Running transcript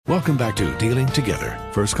Welcome back to Dealing Together.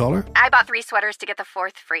 First caller? I bought 3 sweaters to get the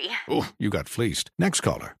 4th free. Oh, you got fleeced. Next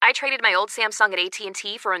caller? I traded my old Samsung at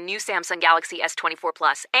AT&T for a new Samsung Galaxy S24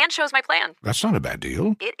 Plus and chose my plan. That's not a bad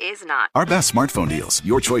deal. It is not. Our best smartphone deals.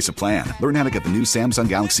 Your choice of plan. Learn how to get the new Samsung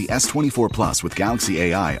Galaxy S24 Plus with Galaxy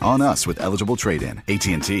AI on us with eligible trade-in.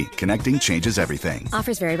 AT&T. Connecting changes everything.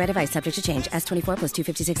 Offers vary by device. Subject to change. S24 plus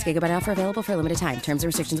 256 gigabyte offer available for a limited time. Terms and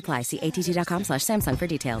restrictions apply. See att.com/Samsung for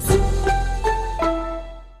details.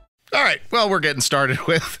 All right, well, we're getting started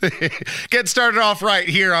off right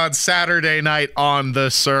here on Saturday night on The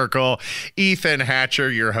Circle. Ethan Hatcher,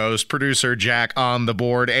 your host, producer Jack on the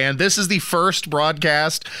board, and this is the first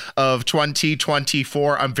broadcast of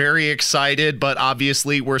 2024. I'm very excited, but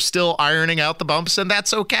obviously we're still ironing out the bumps, and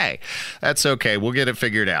that's okay. That's okay. We'll get it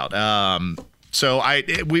figured out. So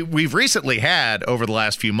we've recently had, over the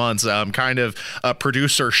last few months, kind of a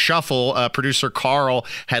producer shuffle. Producer Carl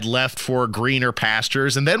had left for greener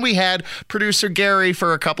pastures, and then we had producer Gary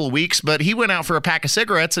for a couple of weeks, but he went out for a pack of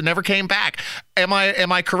cigarettes and never came back. Am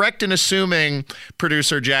I correct in assuming,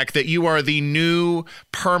 producer Jack, that you are the new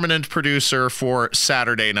permanent producer for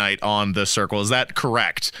Saturday night on The Circle? Is that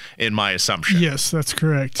correct in my assumption? Yes, that's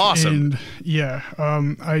correct. Awesome. And yeah,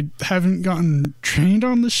 I haven't gotten trained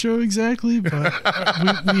on the show exactly, but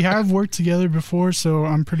we have worked together before, so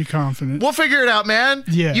I'm pretty confident. We'll figure it out, man.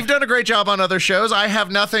 Yeah. You've done a great job on other shows. I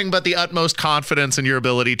have nothing but the utmost confidence in your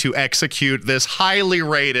ability to execute this highly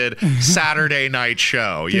rated Saturday night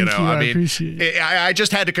show. I appreciate it. I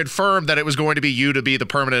just had to confirm that it was going to be you to be the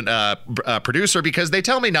permanent producer, because they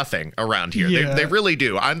tell me nothing around here. Yeah. They really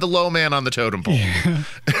do. I'm the low man on the totem pole.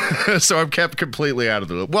 Yeah. So I'm kept completely out of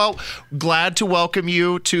the loop. Well, glad to welcome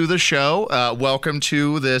you to the show. Welcome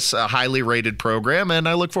to this highly rated program, and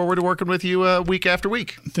I look forward to working with you week after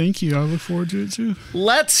week. Thank you. I look forward to it too.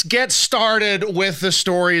 Let's get started with the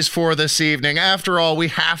stories for this evening. After all, we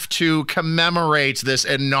have to commemorate this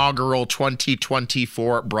inaugural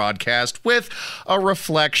 2024 broadcast with a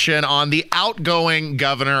reflection on the outgoing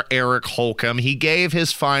Governor Eric Holcomb. He gave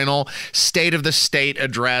his final State of the State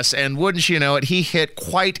address, and wouldn't you know it, he hit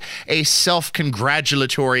quite a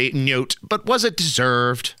self-congratulatory note. But was it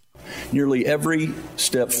deserved? Nearly every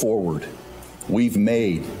step forward we've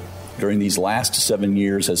made during these last 7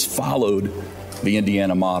 years has followed the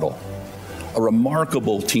Indiana model. A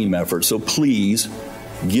remarkable team effort, so please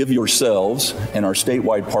give yourselves and our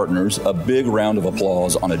statewide partners a big round of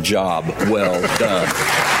applause on a job well done.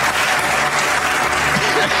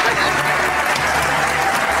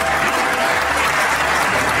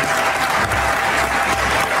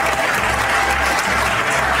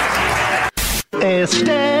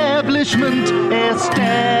 Establishment,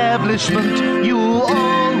 you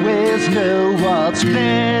always know what's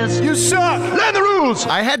best. You suck! Learn the rules!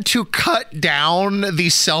 I had to cut down the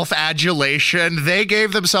self-adulation. They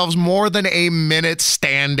gave themselves more than a minute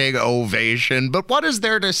standing ovation. But what is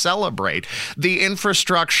there to celebrate? The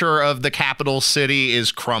infrastructure of the capital city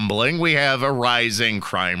is crumbling. We have a rising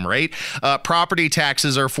crime rate. Property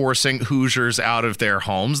taxes are forcing Hoosiers out of their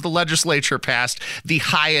homes. The legislature passed the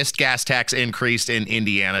highest gas tax increase in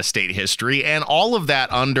Indiana state history, and all of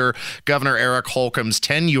that under Governor Eric Holcomb's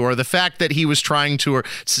tenure. The fact that he was trying to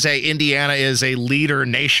say Indiana is a leader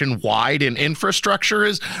nationwide in infrastructure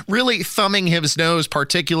is really thumbing his nose,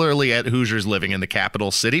 particularly at Hoosiers living in the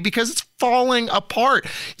capital city, because it's falling apart.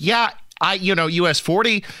 Yeah, US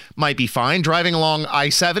 40 might be fine. Driving along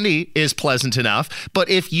I-70 is pleasant enough. But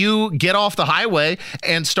if you get off the highway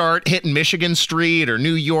and start hitting Michigan Street or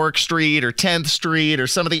New York Street or 10th Street or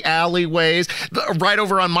some of the alleyways, right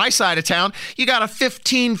over on my side of town, you got a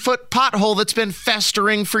 15-foot pothole that's been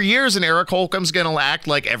festering for years, and Eric Holcomb's going to act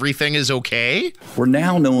like everything is okay? We're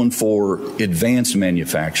now known for advanced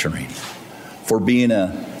manufacturing, for being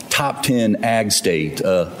a top 10 ag state,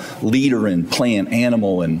 a leader in plant,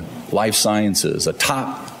 animal, and life sciences, a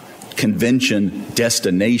top convention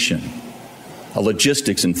destination, a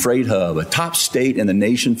logistics and freight hub, a top state in the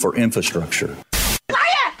nation for infrastructure.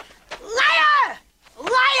 Liar! Liar!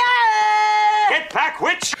 Liar! Get back,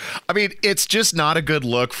 witch! I mean, it's just not a good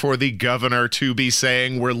look for the governor to be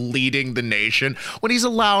saying we're leading the nation when he's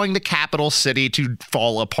allowing the capital city to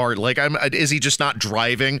fall apart. Like, is he just not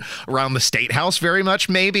driving around the state house very much?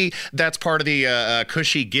 Maybe that's part of the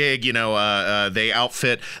cushy gig. They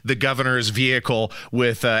outfit the governor's vehicle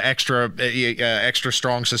with extra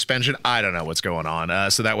strong suspension. I don't know what's going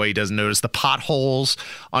on. So that way he doesn't notice the potholes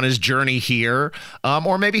on his journey here.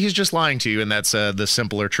 Or maybe he's just lying to you, and that's the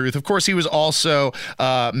simpler truth. Of course, he was also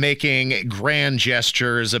making making grand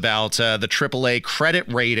gestures about the AAA credit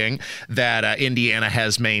rating that Indiana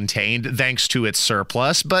has maintained thanks to its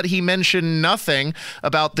surplus, but he mentioned nothing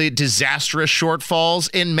about the disastrous shortfalls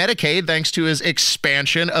in Medicaid thanks to his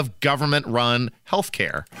expansion of government-run health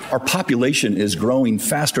care. Our population is growing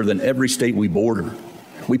faster than every state we border.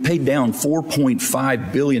 We paid down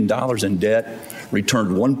 $4.5 billion in debt,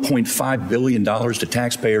 returned $1.5 billion to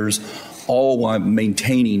taxpayers, all while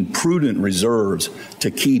maintaining prudent reserves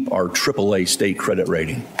to keep our AAA state credit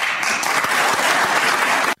rating.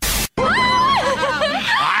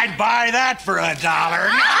 I'd buy that for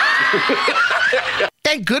 $1.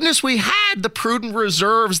 Thank goodness we had the prudent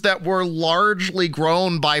reserves that were largely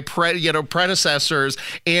grown by predecessors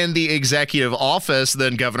in the executive office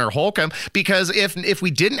than Governor Holcomb, because if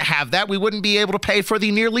we didn't have that, we wouldn't be able to pay for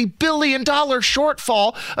the nearly $1 billion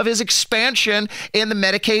shortfall of his expansion in the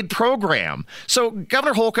Medicaid program. So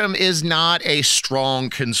Governor Holcomb is not a strong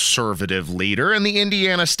conservative leader, and the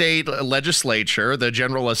Indiana State Legislature, the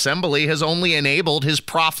General Assembly, has only enabled his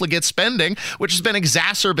profligate spending, which has been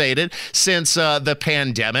exacerbated since the pandemic,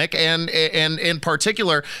 and in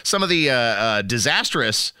particular, some of the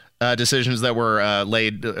disastrous decisions that were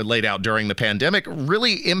laid out during the pandemic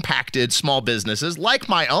really impacted small businesses like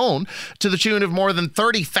my own to the tune of more than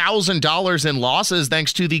 $30,000 in losses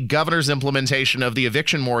thanks to the governor's implementation of the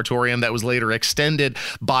eviction moratorium that was later extended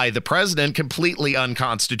by the president, completely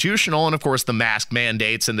unconstitutional. And of course, the mask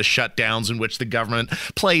mandates and the shutdowns in which the government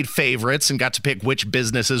played favorites and got to pick which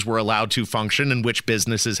businesses were allowed to function and which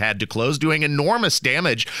businesses had to close, doing enormous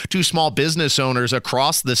damage to small business owners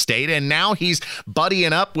across the state. And now he's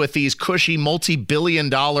buddying up with these cushy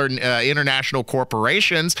multi-billion-dollar international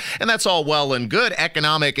corporations, and that's all well and good.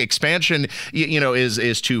 Economic expansion,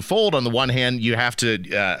 is twofold. On the one hand, you have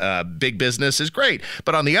to big business is great,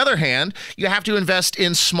 but on the other hand, you have to invest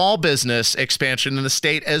in small business expansion in the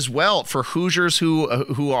state as well for Hoosiers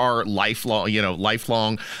who are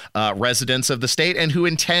lifelong residents of the state and who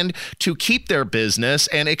intend to keep their business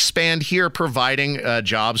and expand here, providing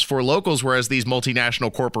jobs for locals. Whereas these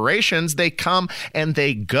multinational corporations, they come and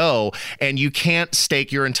they go. And you can't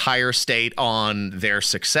stake your entire state on their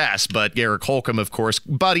success. But Eric Holcomb, of course,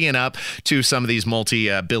 buddying up to some of these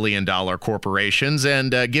multi-billion-dollar corporations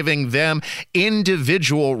and giving them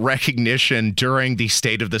individual recognition during the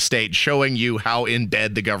State of the State, showing you how in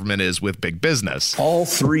bed the government is with big business. All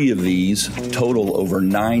three of these total over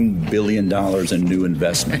 $9 billion in new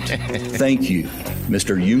investment. Thank you,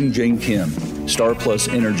 Mr. Yoon Jae Kim, Star Plus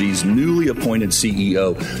Energy's newly appointed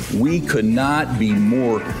CEO. We could not be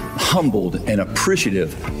more humbled and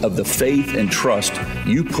appreciative of the faith and trust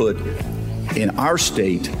you put in our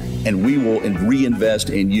state, and we will reinvest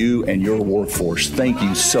in you and your workforce. Thank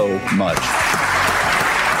you so much.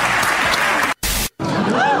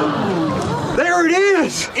 There it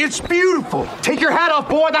is. It's beautiful. Take your hat off,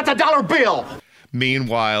 boy. That's $1 bill.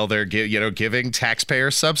 Meanwhile, they're giving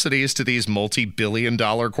taxpayer subsidies to these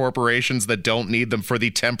multi-billion-dollar corporations that don't need them for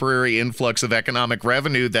the temporary influx of economic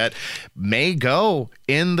revenue that may go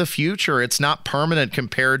in the future. It's not permanent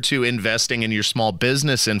compared to investing in your small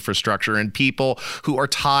business infrastructure and people who are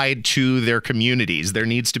tied to their communities. There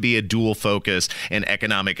needs to be a dual focus in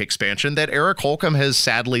economic expansion that Eric Holcomb has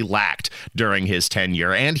sadly lacked during his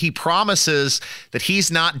tenure. And he promises that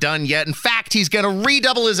he's not done yet. In fact, he's going to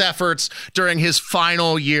redouble his efforts during his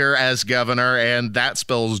final year as governor, and that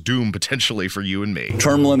spells doom potentially for you and me.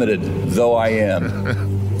 Term limited though I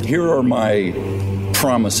am, here are my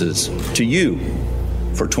promises to you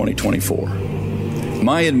for 2024.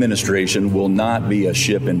 My administration will not be a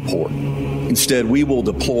ship in port. Instead, we will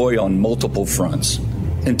deploy on multiple fronts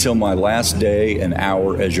until my last day and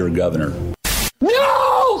hour as your governor.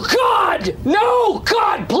 No, God! No,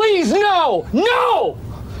 God, please, no! No!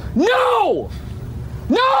 No!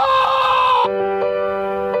 No!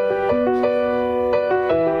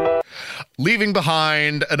 Leaving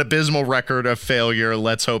behind an abysmal record of failure,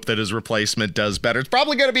 let's hope that his replacement does better. It's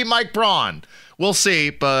probably going to be Mike Braun. We'll see,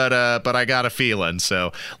 but I got a feeling.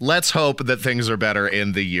 So let's hope that things are better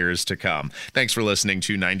in the years to come. Thanks for listening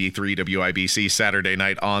to 93 WIBC Saturday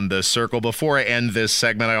Night on the Circle. Before I end this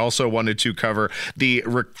segment, I also wanted to cover the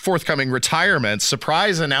forthcoming retirement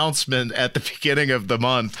surprise announcement at the beginning of the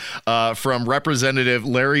month from Representative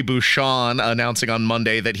Larry Bucshon, announcing on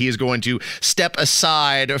Monday that he is going to step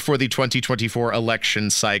aside for the 2024 election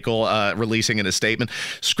cycle, releasing in a statement,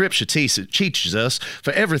 "Scripture teaches us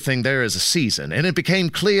for everything there is a season citizen, and it became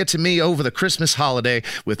clear to me over the Christmas holiday,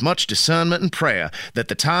 with much discernment and prayer, that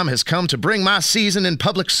the time has come to bring my season in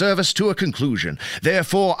public service to a conclusion.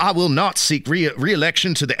 Therefore, I will not seek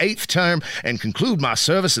re-election to the 8th term and conclude my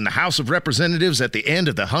service in the House of Representatives at the end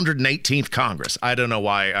of the 118th Congress. I don't know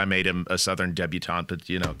why I made him a Southern debutante, but,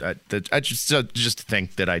 you know, I just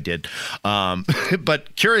think that I did.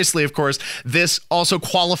 But curiously, of course, this also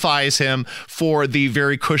qualifies him for the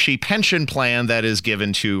very cushy pension plan that is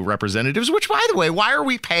given to representatives, which, by the way, why are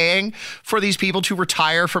we paying for these people to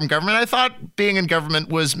retire from government? I thought being in government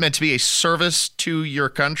was meant to be a service to your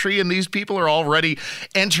country, and these people are already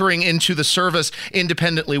entering into the service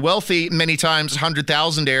independently wealthy, many times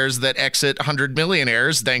 100,000-aires that exit 100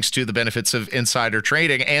 millionaires thanks to the benefits of insider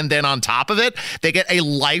trading. And then on top of it, they get a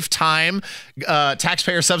lifetime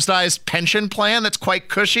taxpayer-subsidized pension plan that's quite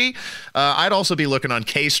cushy. I'd also be looking on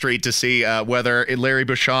K Street to see whether Larry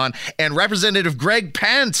Bucshon and Representative Greg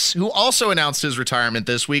Pence, who also announced his retirement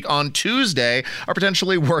this week on Tuesday, are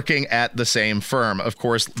potentially working at the same firm. Of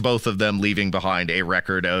course, both of them leaving behind a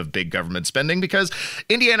record of big government spending because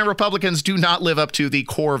Indiana Republicans do not live up to the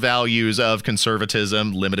core values of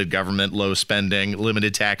conservatism, limited government, low spending,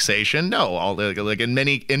 limited taxation. No, like in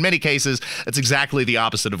many cases, that's exactly the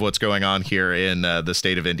opposite of what's going on here in the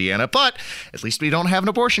state of Indiana. But at least we don't have an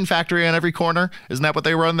abortion factory on every corner. Isn't that what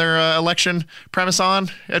they run their election premise on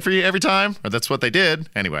every time? Or that's what they did.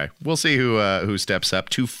 Anyway, we'll see who steps up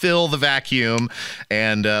to fill the vacuum.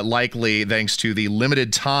 And likely, thanks to the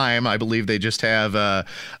limited time, I believe they just have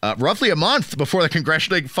roughly a month before the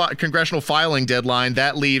congressional filing deadline.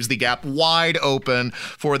 That leaves the gap wide open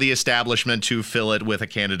for the establishment to fill it with a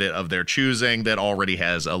candidate of their choosing that already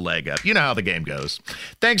has a leg up. You know how the game goes.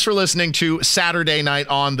 Thanks for listening to Saturday Night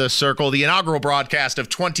on the Circle, the inaugural broadcast of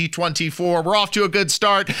 2024. We're off to a good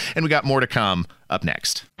start, and we got more to come up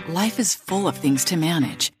next. Life is full of things to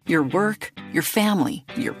manage. Your work, your family,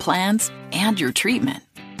 your plans, and your treatment.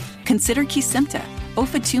 Consider Kesimpta,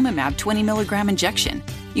 ofatumumab 20 milligram injection.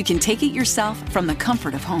 You can take it yourself from the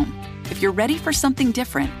comfort of home. If you're ready for something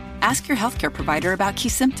different, ask your healthcare provider about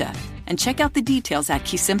Kesimpta and check out the details at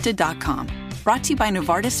kesimpta.com. Brought to you by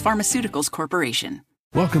Novartis Pharmaceuticals Corporation.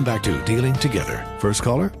 Welcome back to Dealing Together. First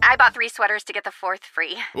caller? I bought 3 sweaters to get the 4th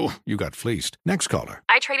free. Oh, you got fleeced. Next caller.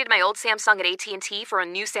 I traded my old Samsung at AT&T for a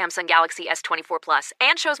new Samsung Galaxy S24 Plus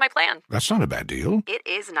and chose my plan. That's not a bad deal. It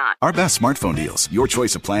is not. Our best smartphone deals. Your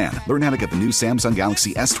choice of plan. Learn how to get the new Samsung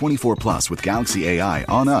Galaxy S24 Plus with Galaxy AI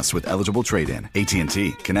on us with eligible trade-in.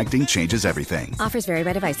 AT&T. Connecting changes everything. Offers vary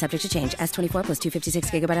by device. Subject to change. S24 plus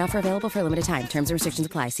 256 gigabyte offer available for a limited time. Terms and restrictions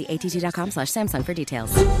apply. See att.com/Samsung for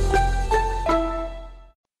details.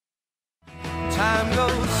 Time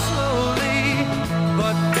goes slowly,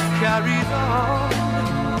 but carries on.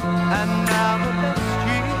 And now the best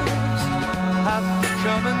years have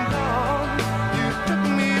come and gone. You took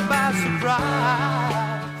me by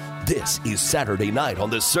surprise. This is Saturday Night on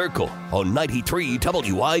the Circle on 93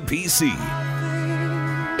 WIBC.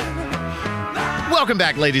 Welcome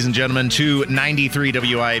back, ladies and gentlemen, to 93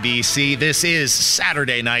 WIBC. This is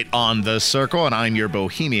Saturday Night on the Circle, and I'm your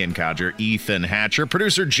bohemian codger, Ethan Hatcher.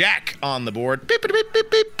 Producer Jack on the board, beep, beep, beep,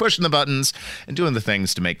 beep, beep, pushing the buttons and doing the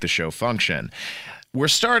things to make the show function. We're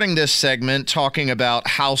starting this segment talking about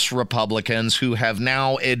House Republicans who have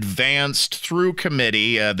now advanced through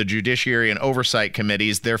committee, the Judiciary and Oversight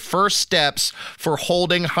Committees, their first steps for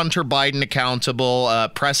holding Hunter Biden accountable,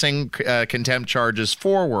 pressing contempt charges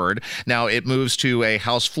forward. Now, it moves to a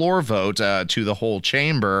House floor vote to the whole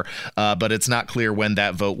chamber, but it's not clear when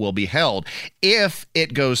that vote will be held. If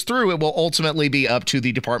it goes through, it will ultimately be up to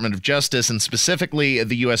the Department of Justice and specifically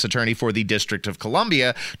the U.S. Attorney for the District of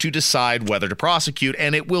Columbia to decide whether to prosecute.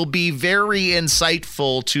 And it will be very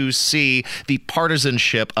insightful to see the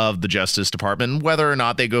partisanship of the Justice Department, whether or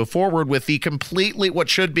not they go forward with the what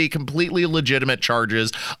should be completely legitimate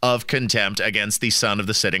charges of contempt against the son of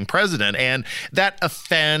the sitting president. And that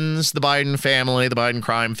offends the Biden family, the Biden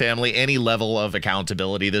crime family, any level of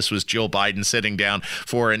accountability. This was Jill Biden sitting down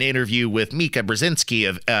for an interview with Mika Brzezinski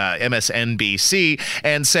of MSNBC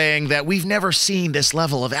and saying that we've never seen this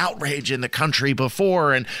level of outrage in the country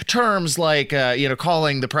before, and terms like,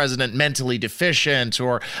 calling the president mentally deficient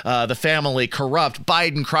or the family corrupt,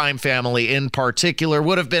 Biden crime family in particular,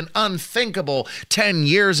 would have been unthinkable 10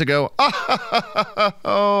 years ago.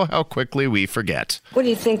 Oh, how quickly we forget. What do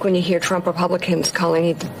you think when you hear Trump Republicans calling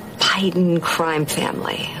it the Biden crime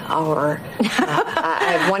family? Or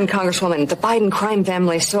I have one congresswoman, the Biden crime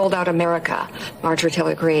family sold out America, Marjorie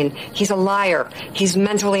Taylor Greene. He's a liar. He's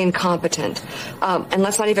mentally incompetent. And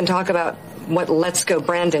let's not even talk about what "Let's Go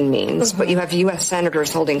Brandon" means, but you have U.S.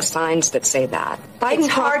 senators holding signs that say that. It's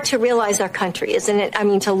hard to realize our country, isn't it? I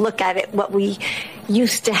mean, to look at it, what we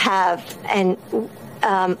used to have, and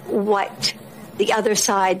what the other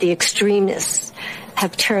side, the extremists,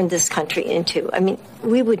 have turned this country into. I mean,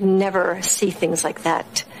 we would never see things like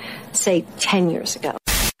that, say, 10 years ago.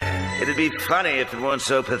 It'd be funny if it weren't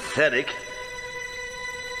so pathetic.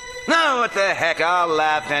 No, what the heck, I'll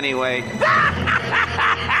laugh anyway.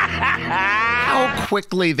 How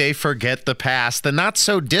quickly they forget the past, the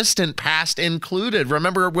not-so-distant past included.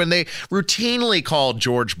 Remember when they routinely called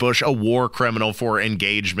George Bush a war criminal for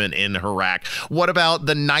engagement in Iraq? What about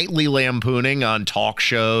the nightly lampooning on talk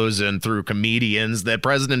shows and through comedians that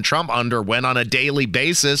President Trump underwent on a daily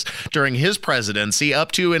basis during his presidency,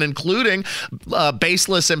 up to and including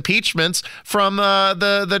baseless impeachments from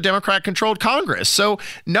the Democrat-controlled Congress? So,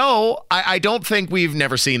 no, I don't think we've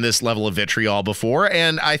never seen this level of vitriol before,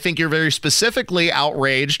 and I think you're very specifically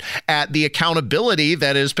outraged at the accountability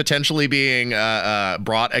that is potentially being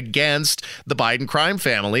brought against the Biden crime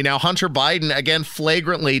family. Now, Hunter Biden, again,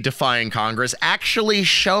 flagrantly defying Congress, actually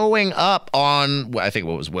showing up on, I think,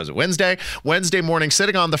 was it Wednesday morning,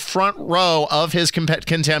 sitting on the front row of his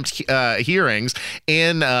contempt hearings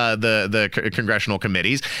in the congressional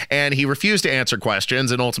committees, and he refused to answer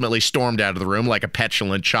questions and ultimately stormed out of the room like a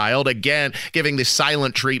petulant child, again, giving the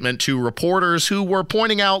silent treatment to reporters who were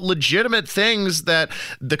pointing out legitimate things that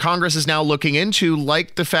the Congress is now looking into,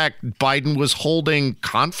 like the fact Biden was holding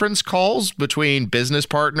conference calls between business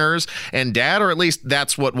partners and dad, or at least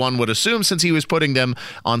that's what one would assume, since he was putting them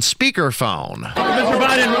on speakerphone. Mr.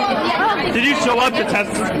 Biden, did you show up to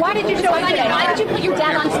testify? Why did you show up today? Why did you put your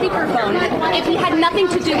dad on speakerphone if he had nothing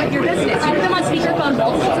to do with your business? You put him on speakerphone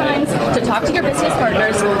multiple times to talk to your business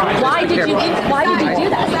partners. Why did you do that?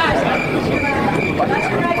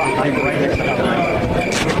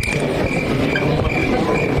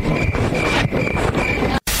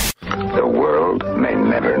 The world may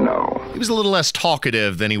never know. He was a little less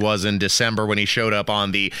talkative than he was in December when he showed up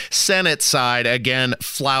on the Senate side, again,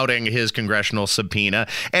 flouting his congressional subpoena.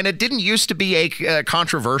 And it didn't used to be a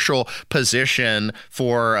controversial position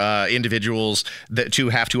for individuals to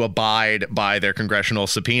have to abide by their congressional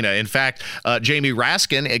subpoena. In fact, Jamie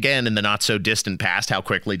Raskin, again, in the not-so-distant past, how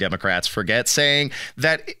quickly Democrats forget, saying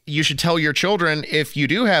that you should tell your children if you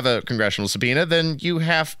do have a congressional subpoena, then you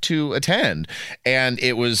have to attend. And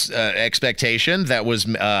it was expectation that was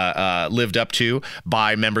lived up to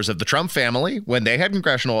by members of the Trump family when they had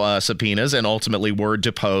congressional subpoenas and ultimately were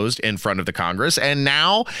deposed in front of the Congress. And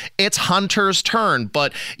now it's Hunter's turn.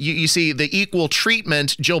 But you see, the equal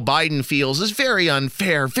treatment Jill Biden feels is very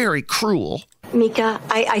unfair, very cruel. Mika,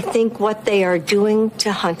 I think what they are doing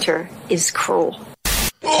to Hunter is cruel.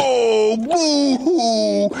 Oh,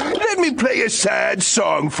 boo-hoo! Let me play a sad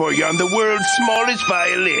song for you on the world's smallest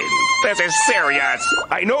violin. This is serious.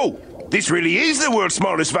 I know. This really is the world's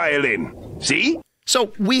smallest violin. See?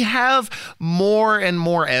 So we have more and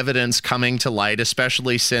more evidence coming to light,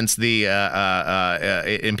 especially since the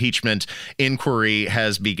impeachment inquiry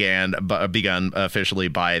has begun officially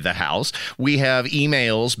by the House. We have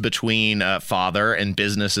emails between father and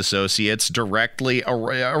business associates directly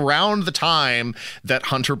around the time that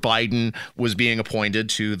Hunter Biden was being appointed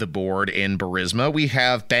to the board in Burisma. We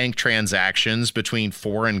have bank transactions between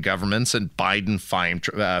foreign governments and Biden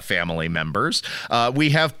family members.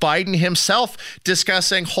 We have Biden himself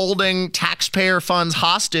discussing holding taxpayer funds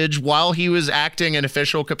hostage while he was acting in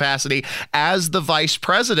official capacity as the vice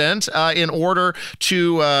president in order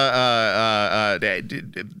to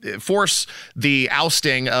force the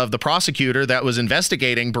ousting of the prosecutor that was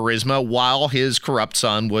investigating Burisma while his corrupt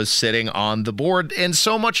son was sitting on the board, and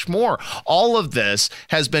so much more. All of this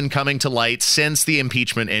has been coming to light since the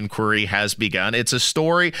impeachment inquiry has begun. It's a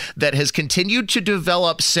story that has continued to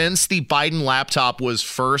develop since the Biden laptop was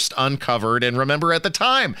first uncovered. And remember, at the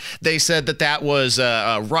time, they said that that was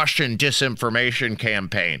a Russian disinformation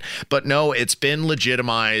campaign. But no, it's been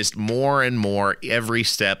legitimized more and more every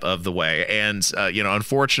step of the way. And,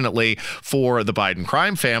 unfortunately for the Biden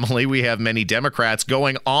crime family, we have many Democrats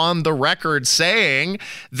going on the record saying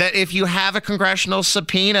that if you have a congressional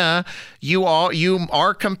subpoena, you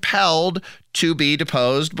are compelled to be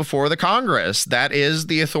deposed before the Congress. That is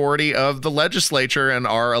the authority of the legislature and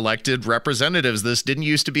our elected representatives. This didn't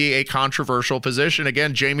used to be a controversial position.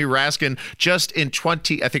 Again, Jamie Raskin, just in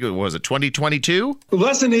 2022? The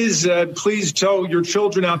lesson is, please tell your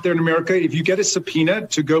children out there in America, if you get a subpoena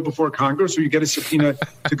to go before Congress or you get a subpoena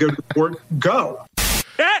to go to the court, go.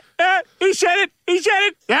 He said it.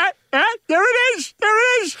 There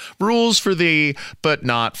it is. Rules Fools for thee, but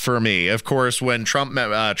not for me. Of course, when Trump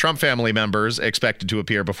family members expected to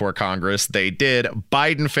appear before Congress, they did.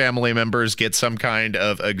 Biden family members get some kind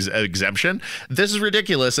of exemption. This is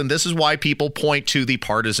ridiculous, and this is why people point to the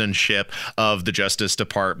partisanship of the Justice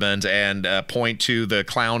Department and point to the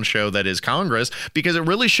clown show that is Congress, because it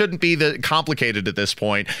really shouldn't be complicated at this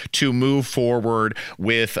point to move forward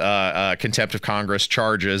with contempt of Congress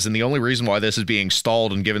charges. And the only reason why this is being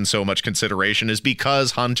stalled and given so much consideration is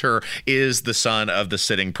because Hunter is the son of the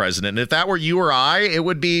sitting president. And if that were you or I, it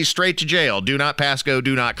would be straight to jail. Do not pass go,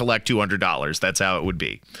 do not collect $200. That's how it would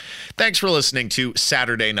be. Thanks for listening to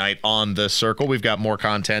Saturday Night on The Circle. We've got more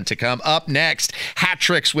content to come. Up next, Hat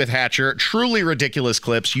Tricks with Hatcher. Truly ridiculous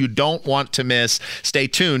clips you don't want to miss. Stay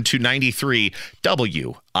tuned to 93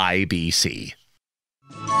 WIBC.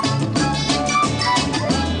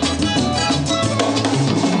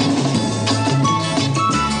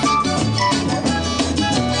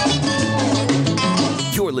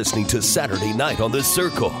 You're listening to Saturday Night on The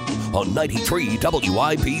Circle on 93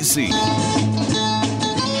 WIBC.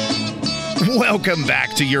 Welcome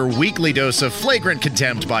back to your weekly dose of flagrant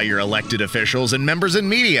contempt by your elected officials and members in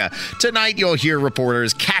media. Tonight, you'll hear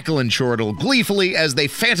reporters cackle and chortle gleefully as they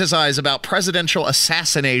fantasize about presidential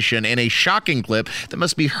assassination in a shocking clip that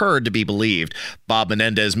must be heard to be believed. Bob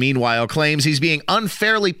Menendez, meanwhile, claims he's being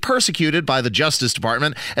unfairly persecuted by the Justice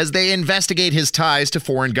Department as they investigate his ties to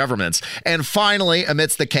foreign governments. And finally,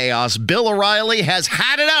 amidst the chaos, Bill O'Reilly has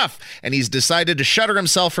had enough, and he's decided to shutter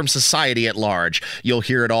himself from society at large. You'll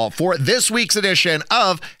hear it all for this week's edition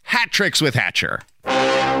of Hat Tricks with Hatcher.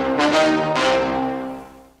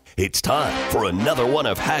 It's time for another one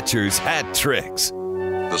of Hatcher's Hat Tricks.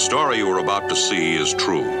 The story you are about to see is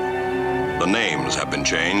true. The names have been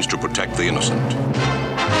changed to protect the innocent.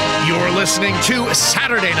 You're listening to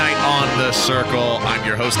Saturday Night on The Circle. I'm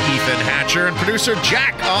your host, Ethan Hatcher, and producer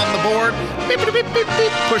Jack on the board, beep, beep, beep, beep,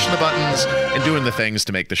 beep, pushing the buttons and doing the things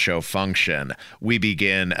to make the show function. We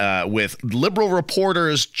begin with liberal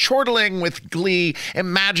reporters chortling with glee,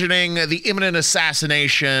 imagining the imminent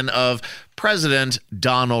assassination of President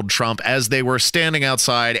Donald Trump as they were standing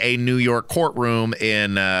outside a New York courtroom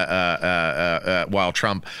in while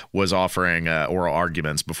Trump was offering oral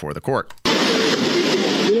arguments before the court.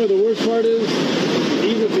 You know, the worst part is,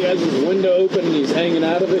 even if he has his window open and he's hanging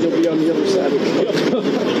out of it, he'll be on the other side of the cliff.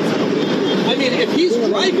 I mean, if he's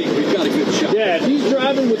driving, we've got a good shot. Yeah, if he's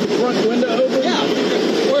driving with the front window open.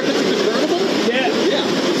 Yeah, or if it's a convertible. Yeah.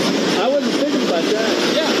 I wasn't thinking about that.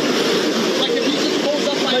 Yeah. Like if he just pulls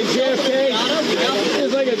up like JFK.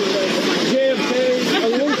 It's like a JFK, a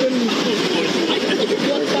Lincoln.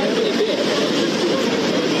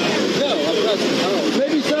 No, a president. Oh,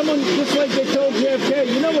 maybe someone, just like they told JFK,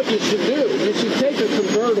 you know what you should do? You should take a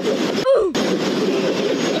convertible.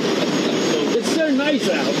 It's so nice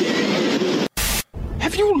out.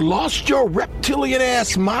 Have you lost your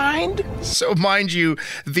reptilian-ass mind? So, mind you,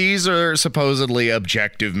 these are supposedly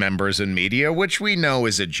objective members in media, which we know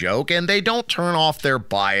is a joke, and they don't turn off their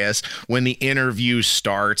bias when the interview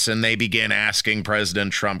starts and they begin asking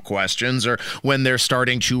President Trump questions, or when they're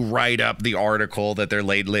starting to write up the article that they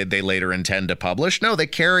later intend to publish. No, they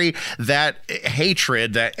carry that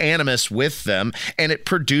hatred, that animus with them, and it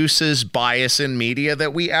produces bias in media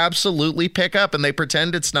that we absolutely pick up, and they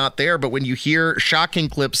pretend it's not there. But when you hear shocking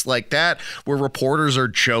clips like that where reporters are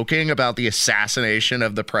joking about the assassination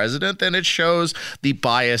of the president, then it shows the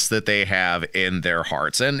bias that they have in their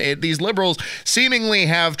hearts. And these liberals seemingly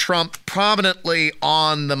have Trump prominently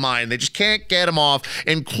on the mind. They just can't get him off,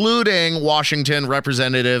 including Washington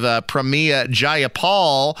Representative Pramila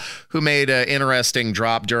Jayapal, who made an interesting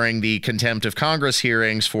drop during the contempt of Congress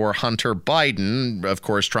hearings for Hunter Biden, of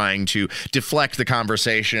course, trying to deflect the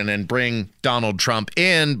conversation and bring Donald Trump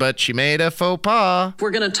in, but she made a faux pas.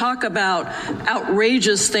 We're going to talk about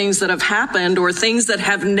outrageous things that have happened or things that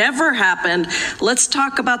have never happened. Let's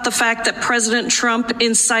talk about the fact that President Trump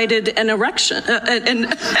incited an erection. And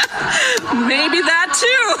maybe that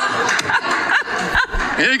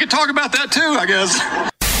too. Yeah, you could talk about that too, I guess.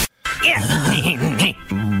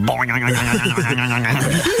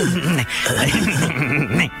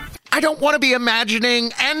 I don't want to be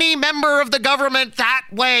imagining any member of the government that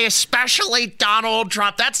way, especially Donald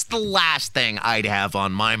Trump. That's the last thing I'd have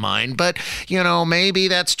on my mind. But, you know, maybe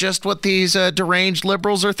that's just what these deranged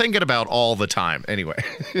liberals are thinking about all the time. Anyway.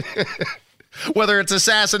 Whether it's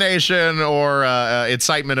assassination or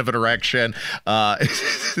incitement of an erection,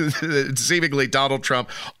 seemingly Donald Trump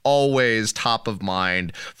always top of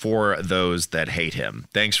mind for those that hate him.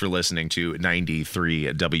 Thanks for listening to 93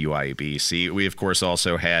 WIBC. We, of course,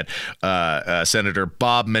 also had Senator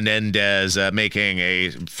Bob Menendez making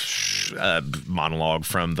a monologue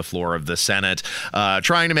from the floor of the Senate,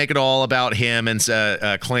 trying to make it all about him and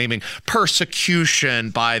claiming persecution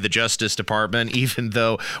by the Justice Department, even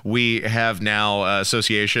though we have now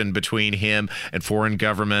association between him and foreign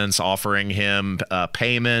governments offering him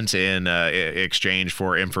payment in exchange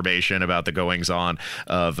for information about the goings-on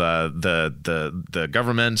of the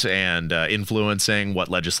government and influencing what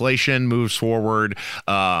legislation moves forward.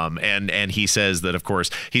 And he says that, of course,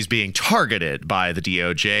 he's being targeted by the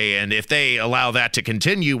DOJ, and if they allow that to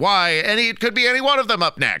continue, it could be any one of them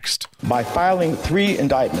up next. By filing 3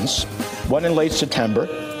 indictments, one in late September,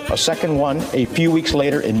 a second one a few weeks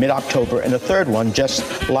later in mid-October, and a third one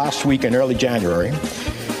just last week in early January,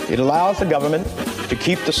 it allows the government to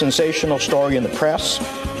keep the sensational story in the press,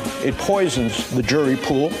 it poisons the jury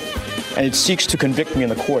pool, and it seeks to convict me in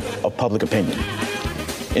the court of public opinion.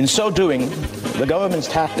 In so doing, the government's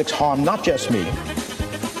tactics harm not just me,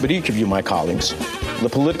 but each of you, my colleagues, the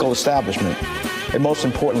political establishment, and most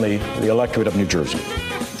importantly, the electorate of New Jersey.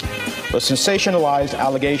 The sensationalized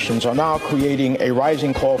allegations are now creating a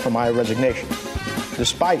rising call for my resignation,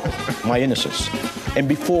 despite my innocence, and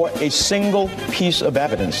before a single piece of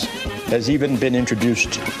evidence has even been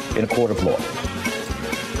introduced in a court of law.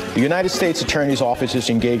 The United States Attorney's Office is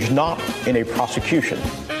engaged not in a prosecution,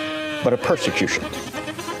 but a persecution.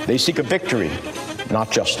 They seek a victory,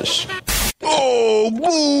 not justice. Oh,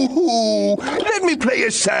 boo-hoo! Let me play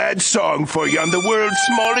a sad song for you on the world's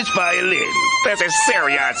smallest violin. This is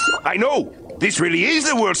serious. I know. This really is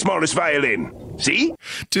the world's smallest violin. See?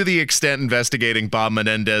 To the extent investigating Bob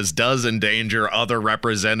Menendez does endanger other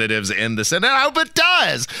representatives in the Senate, I hope it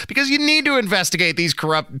does, because you need to investigate these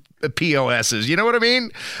corrupt POSs. You know what I mean?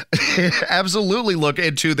 Absolutely look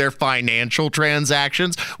into their financial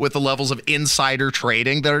transactions with the levels of insider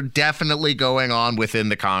trading that are definitely going on within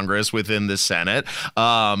the Congress, within the Senate.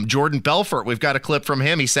 Jordan Belfort, we've got a clip from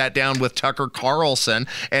him. He sat down with Tucker Carlson,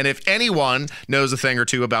 and if anyone knows a thing or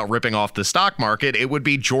two about ripping off the stock market, it would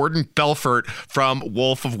be Jordan Belfort from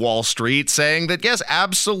Wolf of Wall Street, saying that, yes,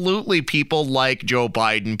 absolutely, people like Joe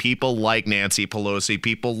Biden, people like Nancy Pelosi,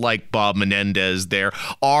 people like Bob Menendez there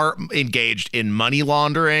are engaged in money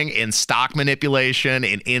laundering, in stock manipulation,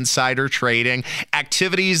 in insider trading,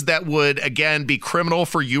 activities that would, again, be criminal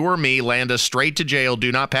for you or me, land us straight to jail, do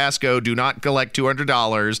not pass go, do not collect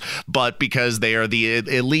 $200, but because they are the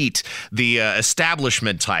elite, the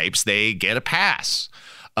establishment types, they get a pass.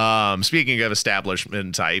 Speaking of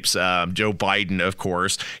establishment types, Joe Biden, of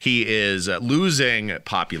course, he is losing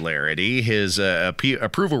popularity. His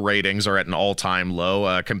approval ratings are at an all-time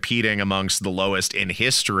low, competing amongst the lowest in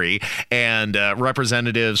history. And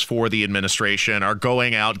representatives for the administration are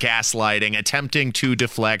going out gaslighting, attempting to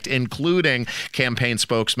deflect, including campaign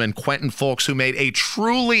spokesman Quentin Fulks, who made a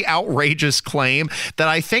truly outrageous claim that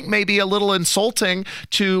I think may be a little insulting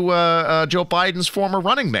to Joe Biden's former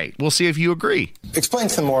running mate. We'll see if you agree. Explain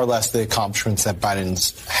to them more or less the accomplishments that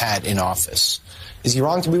Biden's had in office. Is he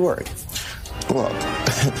wrong to be worried? Well,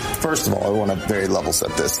 first of all, I want to very level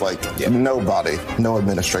set this. Nobody, no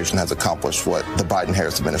administration has accomplished what the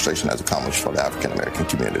Biden-Harris administration has accomplished for the African-American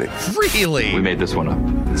community. Really? We made this one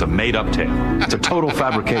up. It's a made-up tale. It's a total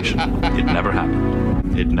fabrication. It never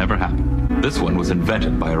happened. It never happened. This one was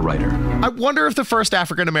invented by a writer. I wonder if the first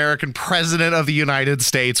African-American president of the United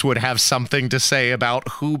States would have something to say about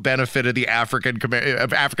who benefited the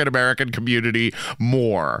African-American community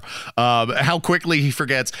more. How quickly he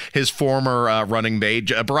forgets his former running mate,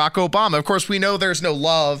 Barack Obama. Of course, we know there's no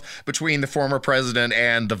love between the former president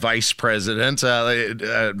and the vice president.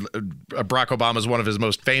 Barack Obama is one of his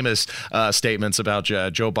most famous statements about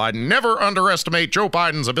Joe Biden. Never underestimate Joe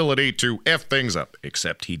Biden's ability to F things up,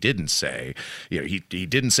 except he didn't say, he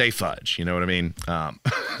didn't say fudge. You know what I mean?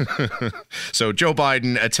 So Joe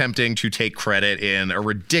Biden attempting to take credit in a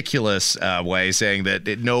ridiculous way, saying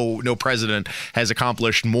that no president has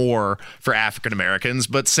accomplished more for African Americans,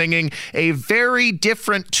 but singing a very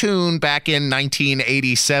different tune back in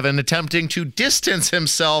 1987, attempting to distance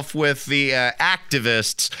himself with the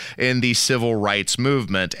activists in the civil rights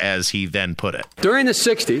movement, as he then put it. During the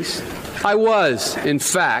 60s, I was, in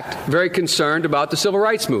fact, very concerned about the civil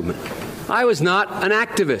rights movement. I was not an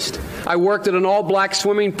activist. I worked at an all-black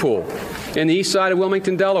swimming pool in the east side of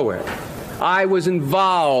Wilmington, Delaware. I was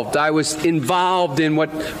involved. I was involved in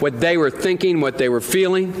what they were thinking, what they were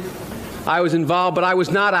feeling. I was involved, but I was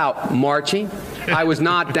not out marching. I was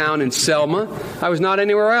not down in Selma. I was not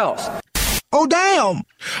anywhere else. Oh, damn.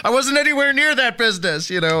 I wasn't anywhere near that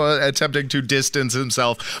business, attempting to distance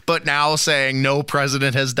himself, but now saying no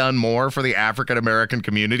president has done more for the African-American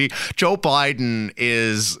community. Joe Biden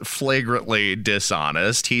is flagrantly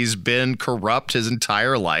dishonest. He's been corrupt his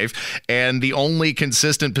entire life, and the only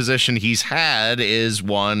consistent position he's had is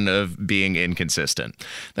one of being inconsistent.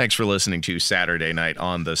 Thanks for listening to Saturday Night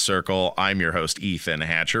on The Circle. I'm your host, Ethan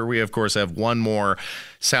Hatcher. We, of course, have one more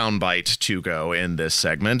soundbite to go in this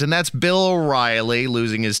segment, and that's Bill O'Reilly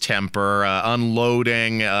losing his temper,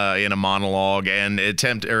 unloading in a monologue, and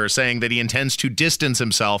saying that he intends to distance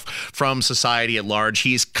himself from society at large.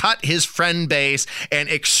 He's cut his friend base and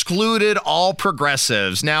excluded all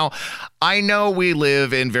progressives. Now, I know we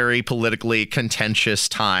live in very politically contentious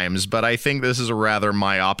times, but I think this is a rather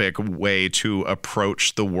myopic way to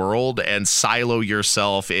approach the world and silo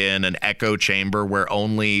yourself in an echo chamber where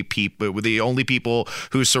the only people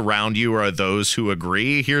who surround you are those who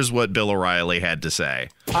agree. Here's what Bill O'Reilly had to say.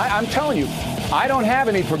 I'm telling you, I don't have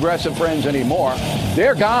any progressive friends anymore.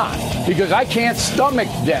 They're gone because I can't stomach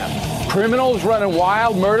them. Criminals running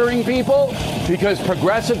wild, murdering people because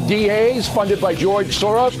progressive DAs funded by George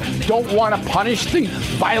Soros don't want to punish the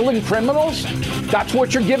violent criminals? That's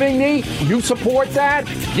what you're giving me? You support that?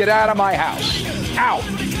 Get out of my house. Out.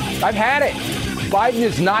 I've had it. Biden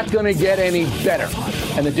is not going to get any better.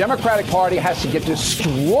 And the Democratic Party has to get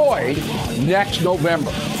destroyed next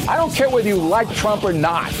November. I don't care whether you like Trump or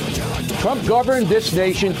not. Trump governed this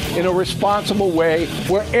nation in a responsible way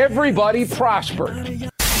where everybody prospered.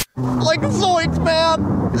 Like zoinks,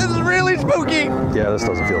 man. This is really spooky. Yeah, this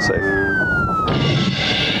doesn't feel safe.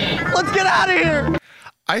 Let's get out of here.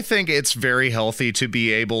 I think it's very healthy to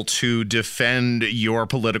be able to defend your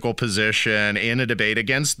political position in a debate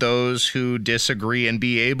against those who disagree and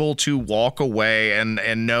be able to walk away and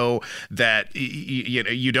know that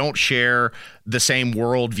you don't share the same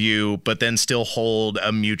worldview, but then still hold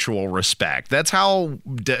a mutual respect. That's how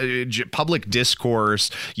public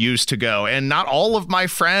discourse used to go. And not all of my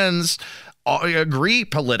friends agree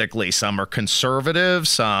politically. Some are conservative,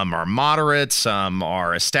 some are moderate, some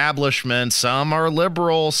are establishment, some are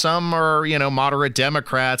liberal, some are, moderate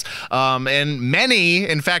Democrats. And many,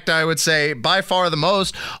 in fact, I would say by far the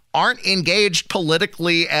most, aren't engaged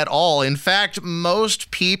politically at all. In fact,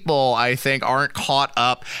 most people, I think, aren't caught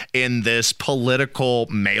up in this political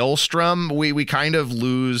maelstrom. We kind of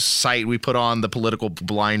lose sight. We put on the political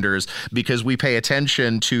blinders because we pay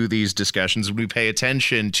attention to these discussions. We pay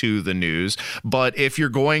attention to the news. But if you're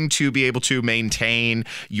going to be able to maintain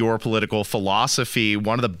your political philosophy,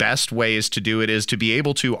 one of the best ways to do it is to be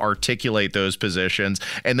able to articulate those positions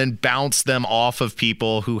and then bounce them off of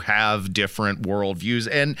people who have different worldviews.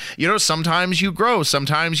 And sometimes you grow,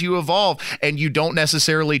 sometimes you evolve, and you don't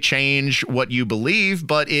necessarily change what you believe,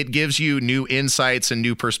 but it gives you new insights and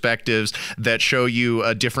new perspectives that show you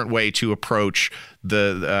a different way to approach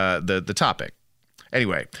the topic.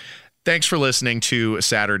 Anyway, thanks for listening to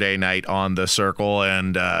Saturday Night on The Circle.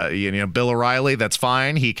 And, Bill O'Reilly, that's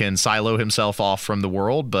fine. He can silo himself off from the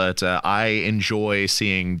world, but I enjoy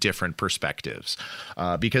seeing different perspectives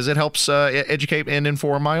because it helps educate and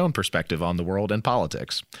inform my own perspective on the world and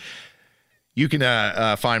politics. You can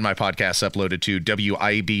find my podcasts uploaded to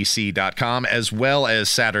WIBC.com as well as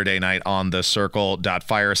Saturday Night on the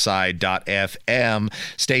Circle.fireside.fm.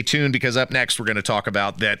 Stay tuned because up next we're going to talk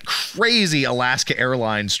about that crazy Alaska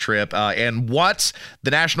Airlines trip and what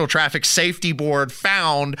the National Traffic Safety Board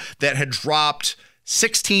found that had dropped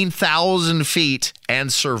 16,000 feet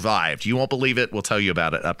and survived. You won't believe it. We'll tell you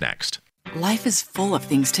about it up next. Life is full of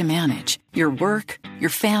things to manage. Your work, your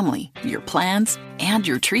family, your plans, and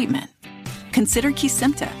your treatment. Consider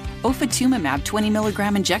Kesimpta, ofatumumab 20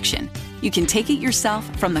 milligram injection. You can take it yourself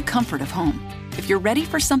from the comfort of home. If you're ready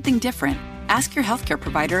for something different, ask your healthcare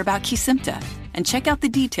provider about Kesimpta and check out the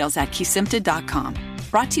details at Kesimpta.com.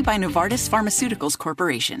 Brought to you by Novartis Pharmaceuticals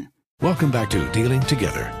Corporation. Welcome back to Dealing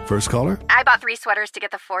Together. First caller? I bought 3 sweaters to get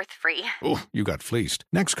the 4th free. Oh, you got fleeced.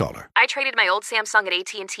 Next caller? I traded my old Samsung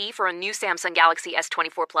at AT&T for a new Samsung Galaxy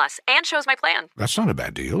S24 Plus and chose my plan. That's not a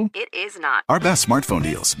bad deal. It is not. Our best smartphone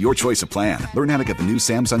deals. Your choice of plan. Learn how to get the new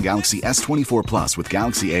Samsung Galaxy S24 Plus with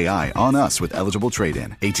Galaxy AI on us with eligible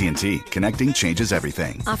trade-in. AT&T. Connecting changes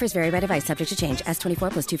everything. Offers vary by device. Subject to change.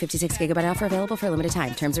 S24 plus 256 gigabyte offer available for a limited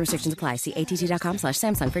time. Terms and restrictions apply. See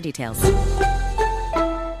att.com/Samsung for details.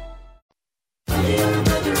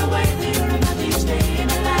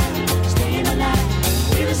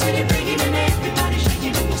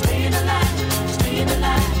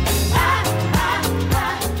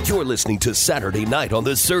 You're listening to Saturday Night on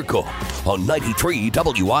The Circle on 93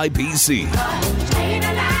 WIBC.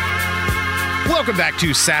 Welcome back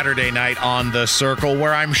to Saturday Night on the Circle,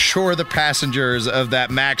 where I'm sure the passengers of that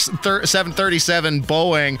MAX 737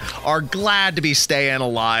 Boeing are glad to be staying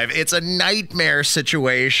alive. It's a nightmare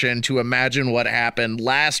situation to imagine what happened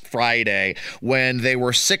last Friday when they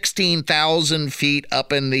were 16,000 feet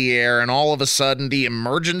up in the air, and all of a sudden the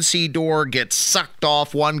emergency door gets sucked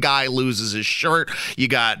off. One guy loses his shirt. You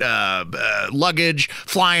got luggage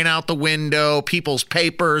flying out the window, people's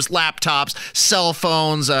papers, laptops, cell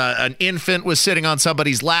phones. An infant was sitting on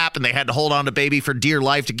somebody's lap, and they had to hold on to baby for dear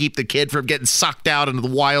life to keep the kid from getting sucked out into the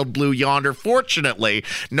wild blue yonder. Fortunately,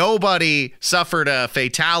 nobody suffered a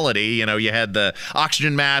fatality. You know, you had the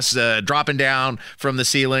oxygen mask dropping down from the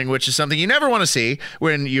ceiling, which is something you never want to see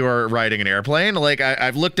when you're riding an airplane. Like,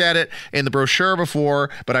 I've looked at it in the brochure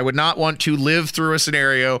before, but I would not want to live through a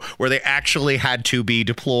scenario where they actually had to be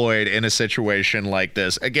deployed in a situation like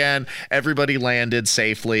this. Again, everybody landed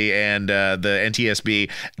safely, and the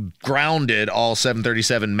NTSB grounded all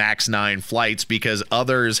 737 MAX 9 flights because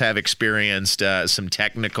others have experienced some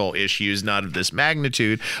technical issues, not of this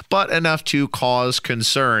magnitude, but enough to cause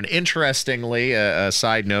concern. Interestingly, a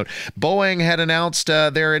side note, Boeing had announced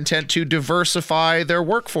their intent to diversify their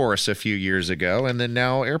workforce a few years ago, and then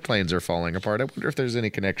now airplanes are falling apart. I wonder if there's any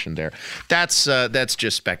connection there. That's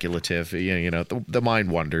just speculative. You know, the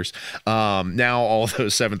mind wonders. Now all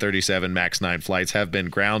those 737 MAX 9 flights have been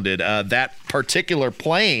grounded. That particular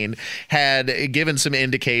plane had given some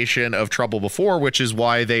indication of trouble before, which is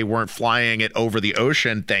why they weren't flying it over the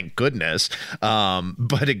ocean, thank goodness.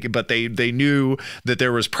 But they knew that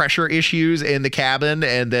there was pressure issues in the cabin,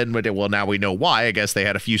 and then, well, now we know why. I guess they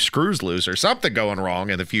had a few screws loose or something going wrong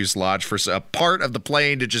in the fuselage for a part of the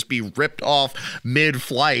plane to just be ripped off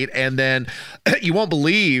mid-flight, and then you won't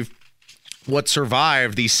believe what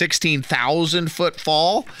survived the 16,000-foot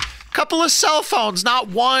fall. Couple of cell phones, not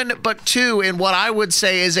one, but two, in what I would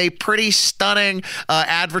say is a pretty stunning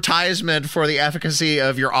advertisement for the efficacy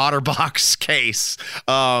of your OtterBox case.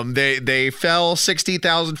 They fell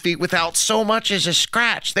 60,000 feet without so much as a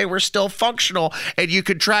scratch. They were still functional, and you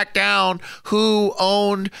could track down who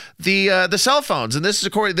owned the cell phones. And this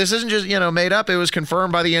isn't just made up. It was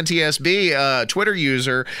confirmed by the NTSB. Twitter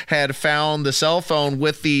user had found the cell phone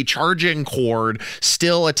with the charging cord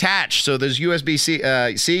still attached. So there's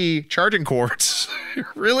USB-C charging cords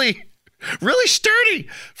really sturdy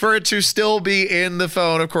for it to still be in the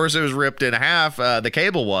phone. Of course, it was ripped in half, the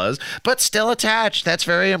cable was, but still attached. That's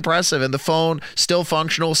very impressive. And the phone still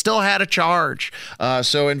functional, still had a charge.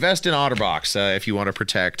 So invest in OtterBox if you want to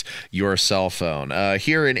protect your cell phone.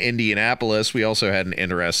 Here in Indianapolis, we also had an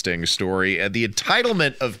interesting story. The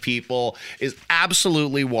entitlement of people is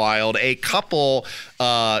absolutely wild. A couple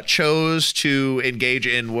chose to engage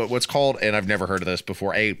in what's called, and I've never heard of this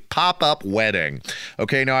before, a pop-up wedding.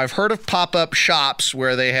 Okay, now I've heard of pop-up shops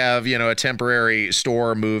where they have, a temporary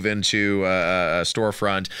store move into a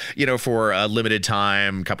storefront, for a limited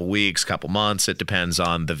time, couple weeks, couple months. It depends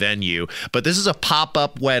on the venue. But this is a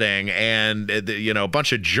pop-up wedding, and, a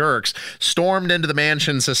bunch of jerks stormed into the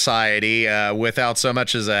Mansion Society without so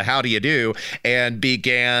much as a how do you do, and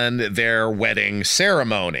began their wedding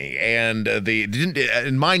ceremony. And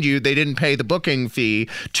and mind you, they didn't pay the booking fee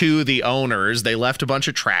to the owners. They left a bunch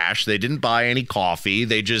of trash. They didn't buy any coffee.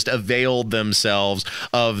 They just availed themselves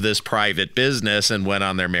of this private business and went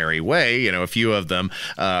on their merry way. A few of them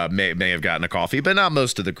may have gotten a coffee, but not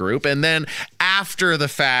most of the group. And then after the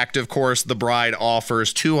fact, of course, the bride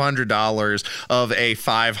offers $200 of a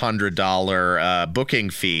 $500 booking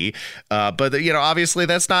fee. But obviously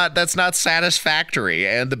that's not satisfactory.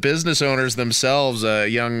 And the business owners themselves, a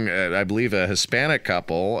young, I believe, a Hispanic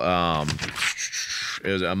couple,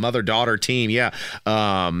 is a mother-daughter team. Yeah.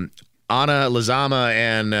 Ana Lizama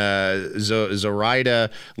and Zoraida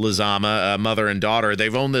Lizama, mother and daughter,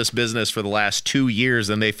 they've owned this business for the last 2 years,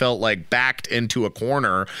 and they felt like backed into a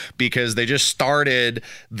corner because they just started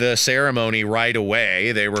the ceremony right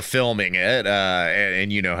away. They were filming it,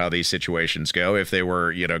 and you know how these situations go. If they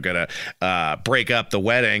were, going to break up the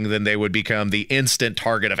wedding, then they would become the instant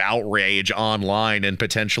target of outrage online and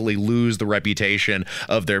potentially lose the reputation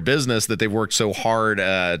of their business that they've worked so hard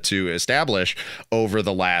to establish over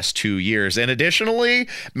the last 2 years. And additionally,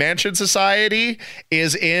 Mansion Society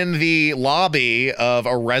is in the lobby of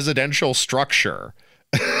a residential structure.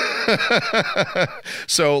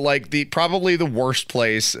 So probably the worst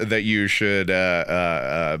place that you should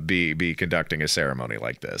be conducting a ceremony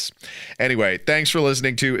like this. Anyway, thanks for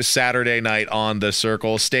listening to Saturday Night on the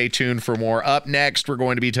Circle. Stay tuned for more. Up next, we're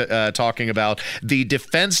going to be talking about the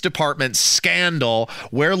Defense Department scandal,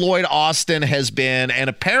 where Lloyd Austin has been, and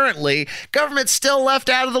apparently government's still left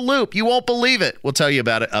out of the loop. You won't believe it. We'll tell you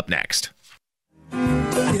about it up next.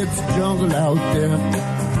 It's jungle out there,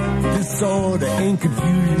 disorder and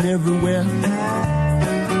confusion everywhere.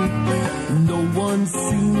 No one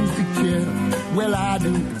seems to care. Well, I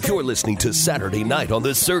do. You're listening to Saturday Night on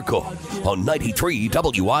The Circle on 93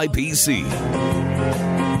 WIBC.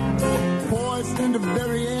 In the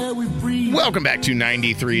very air we breathe. Welcome back to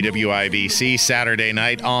 93 WIBC, Saturday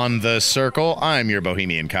Night on The Circle. I'm your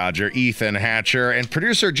Bohemian Codger, Ethan Hatcher, and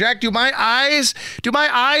producer Jack. Do my eyes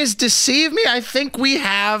deceive me? I think we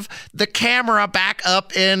have the camera back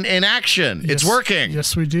up in action. Yes, it's working.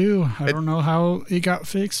 Yes, we do. I don't know how it got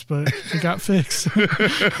fixed, but it got fixed.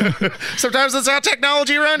 Sometimes that's how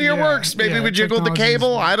technology around here works. Maybe we jiggled the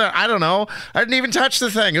cable. I don't know. I didn't even touch the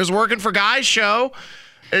thing. It was working for Guy's show.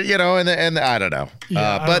 You know, and I don't know.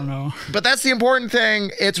 I don't know. But that's the important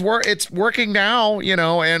thing. It's working now, you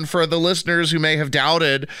know, and for the listeners who may have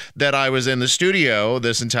doubted that I was in the studio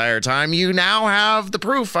this entire time, you now have the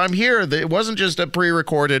proof. I'm here. It wasn't just a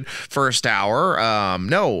pre-recorded first hour.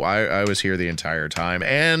 No, I was here the entire time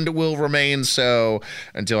and will remain so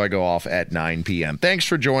until I go off at 9 p.m. Thanks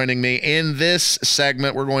for joining me. In this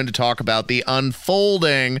segment, we're going to talk about the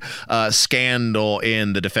unfolding scandal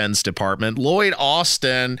in the Defense Department. Lloyd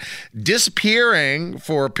Austin disappearing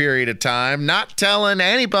for a period of time, not telling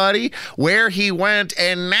anybody where he went,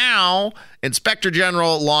 and now Inspector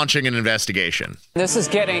General launching an investigation. This is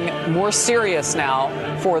getting more serious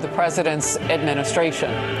now for the president's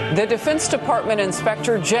administration. The Defense Department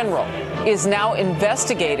Inspector General is now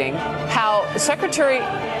investigating how Secretary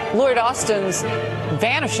Lloyd Austin's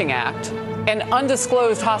Vanishing Act and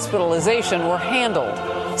undisclosed hospitalization were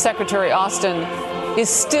handled. Secretary Austin is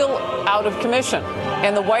still out of commission,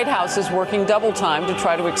 and the White House is working double time to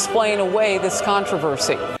try to explain away this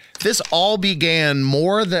controversy. This all began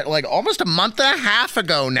more than almost a month and a half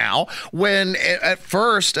ago now, when at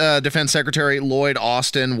first Defense Secretary Lloyd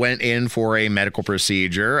Austin went in for a medical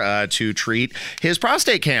procedure to treat his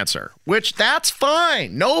prostate cancer, which that's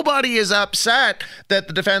fine. Nobody is upset that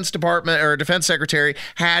the Defense Department or Defense Secretary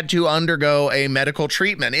had to undergo a medical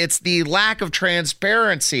treatment. It's the lack of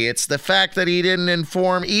transparency. It's the fact that he didn't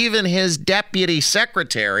inform even his deputy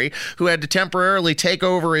secretary, who had to temporarily take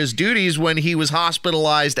over his duties when he was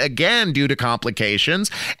hospitalized again due to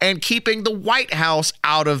complications, and keeping the White House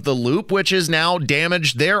out of the loop, which has now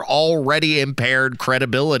damaged their already impaired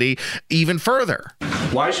credibility even further.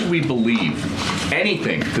 Why should we believe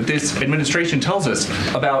anything that this administration tells us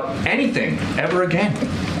about anything ever again?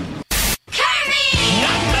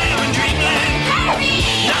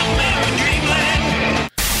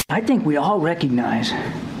 I think we all recognize,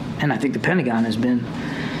 and I think the Pentagon has been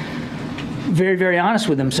very, very honest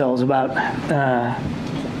with themselves about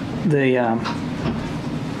the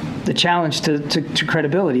challenge to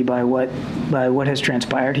credibility by what has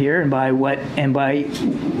transpired here, and by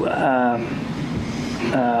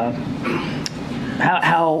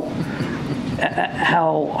how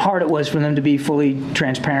hard it was for them to be fully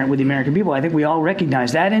transparent with the American people. I think we all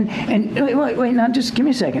recognize that. And wait, now just give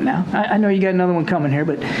me a second now. I know you got another one coming here,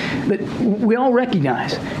 but we all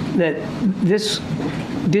recognize that this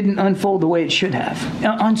didn't unfold the way it should have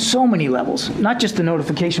on so many levels, not just the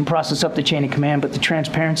notification process up the chain of command, but the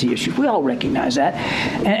transparency issue. We all recognize that.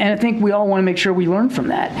 And I think we all want to make sure we learn from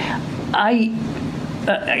that.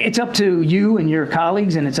 It's up to you and your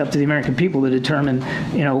colleagues, and it's up to the American people to determine,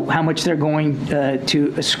 how much they're going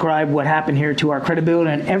to ascribe what happened here to our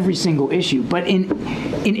credibility on every single issue. But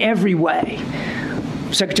in every way,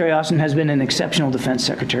 Secretary Austin has been an exceptional defense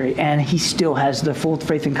secretary, and he still has the full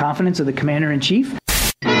faith and confidence of the commander-in-chief.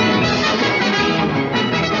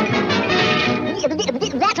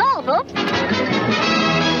 That's all, folks.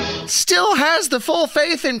 Still has the full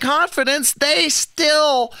faith and confidence. They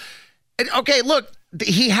still... Okay, look,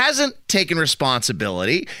 he hasn't taken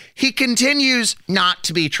responsibility. He continues not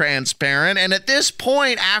to be transparent. And at this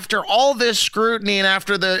point, after all this scrutiny and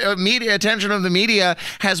after the media attention of the media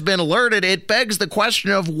has been alerted, it begs the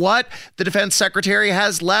question of what the defense secretary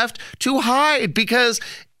has left to hide, because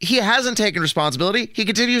he hasn't taken responsibility. He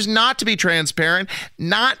continues not to be transparent.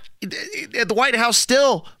 The White House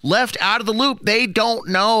still left out of the loop. They don't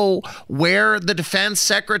know where the defense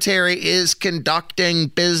secretary is conducting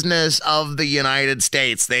business of the United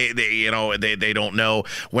States. They don't know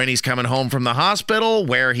when he's coming home from the hospital,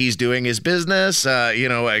 where he's doing his business.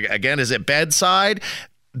 Again, is it bedside?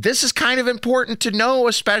 This is kind of important to know,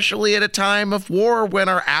 especially at a time of war when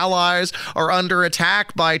our allies are under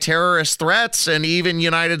attack by terrorist threats, and even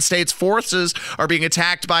United States forces are being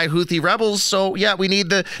attacked by Houthi rebels. So, yeah, we need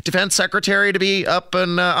the defense secretary to be up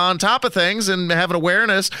and on top of things and have an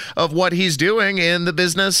awareness of what he's doing in the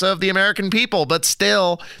business of the American people. But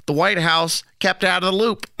still, the White House kept out of the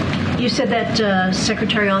loop. You said that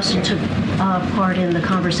Secretary Austin took part in the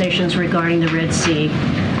conversations regarding the Red Sea.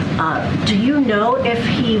 Do you know if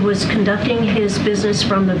he was conducting his business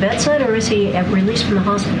from the bedside, or is he released from the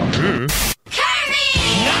hospital?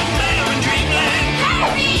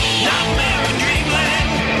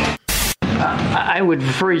 I would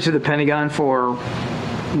refer you to the Pentagon for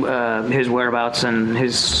his whereabouts and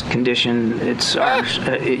his condition. It's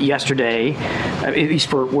yesterday, at least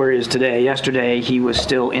for where he is today. Yesterday, he was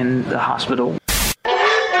still in the hospital.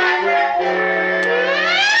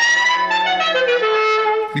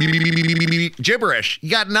 Gibberish. You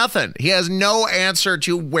got nothing. He has no answer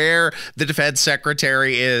to where the defense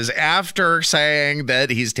secretary is after saying that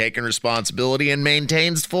he's taken responsibility and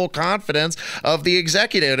maintains full confidence of the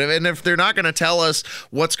executive. And if they're not going to tell us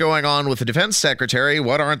what's going on with the defense secretary,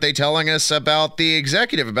 what aren't they telling us about the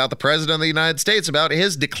executive, about the president of the United States, about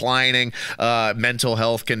his declining mental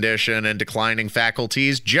health condition and declining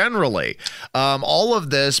faculties generally? All of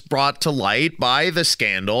this brought to light by the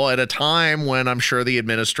scandal at a time when I'm sure the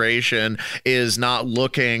administration is not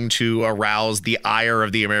looking to arouse the ire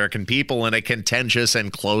of the American people in a contentious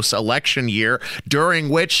and close election year during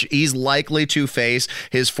which he's likely to face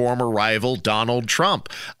his former rival, Donald Trump.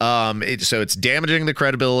 So it's damaging the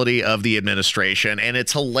credibility of the administration, and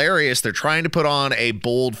it's hilarious. They're trying to put on a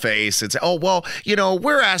bold face. It's, oh, well, you know,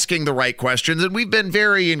 we're asking the right questions, and we've been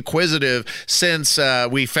very inquisitive since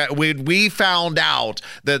we found out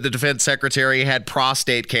that the defense secretary had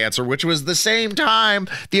prostate cancer, which was the same time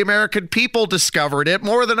the American people discovered it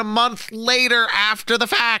more than a month later after the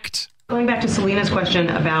fact. Going back to Selena's question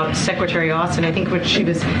about Secretary Austin, I think what she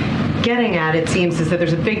was getting at, it seems, is that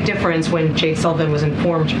there's a big difference when Jake Sullivan was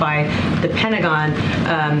informed by the Pentagon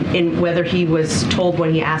in whether he was told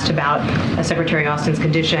when he asked about Secretary Austin's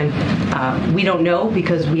condition. We don't know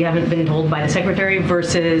because we haven't been told by the Secretary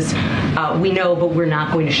versus we know, but we're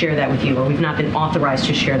not going to share that with you, or we've not been authorized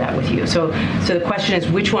to share that with you. So the question is,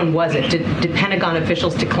 which one was it? Did Pentagon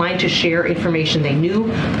officials decline to share information they knew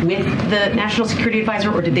with the National Security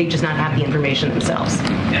Advisor, or did they just not have the information themselves?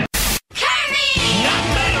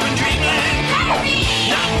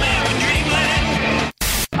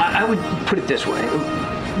 I would put it this way.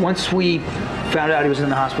 Once we found out he was in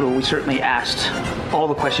the hospital, we certainly asked all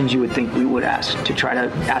the questions you would think we would ask to try to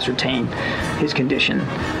ascertain his condition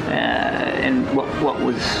and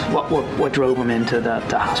what drove him into the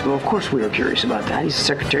hospital. Of course, we were curious about that. He's the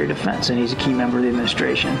Secretary of Defense, and he's a key member of the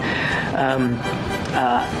administration.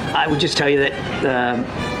 I would just tell you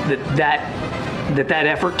that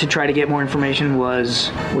effort to try to get more information was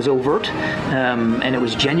overt, and it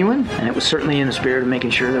was genuine, and it was certainly in the spirit of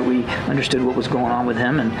making sure that we understood what was going on with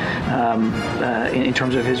him and in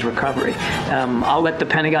terms of his recovery. I'll let the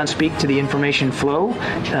Pentagon speak to the information flow,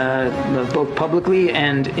 both publicly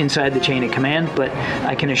and inside the chain of command, but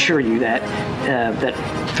I can assure you that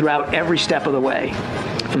throughout every step of the way,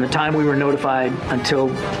 from the time we were notified until,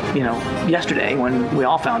 yesterday when we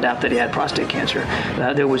all found out that he had prostate cancer,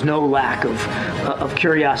 there was no lack of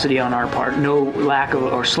curiosity on our part, no lack of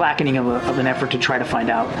or slackening of an effort to try to find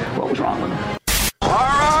out what was wrong with him. All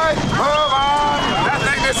right, move on.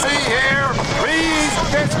 Nothing to see here. Please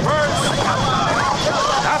disperse.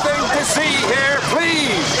 Nothing to see here,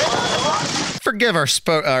 please. Forgive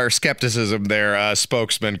our skepticism there,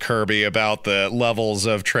 spokesman Kirby, about the levels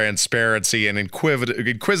of transparency and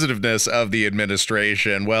inquisitiveness of the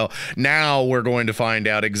administration. Well, now we're going to find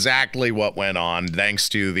out exactly what went on thanks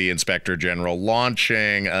to the Inspector General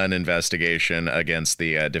launching an investigation against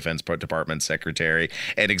the Defense Department Secretary,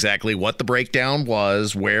 and exactly what the breakdown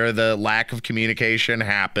was, where the lack of communication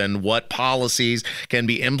happened, what policies can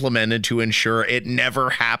be implemented to ensure it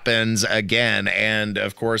never happens again. And,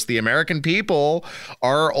 of course, the American people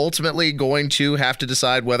are ultimately going to have to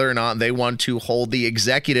decide whether or not they want to hold the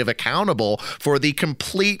executive accountable for the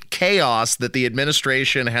complete chaos that the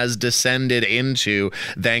administration has descended into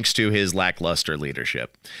thanks to his lackluster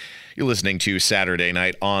leadership. You're listening to Saturday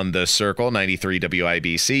Night on the Circle, 93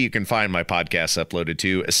 WIBC. You can find my podcasts uploaded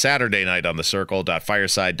to Saturday Night on the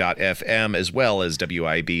Circle.fireside.fm as well as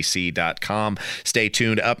WIBC.com. Stay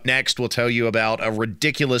tuned. Up next, we'll tell you about a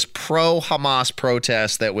ridiculous pro-Hamas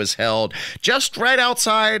protest that was held just right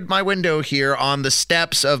outside my window here on the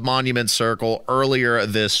steps of Monument Circle earlier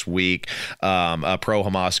this week. A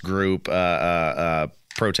pro-Hamas group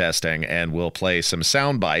protesting, and we'll play some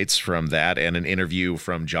sound bites from that and an interview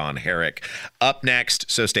from John Herrick up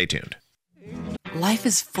next, so stay tuned. Life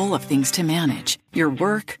is full of things to manage. Your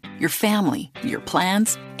work, your family, your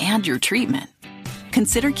plans, and your treatment.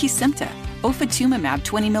 Consider Kesimpta, ofatumumab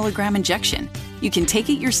 20 milligram injection. You can take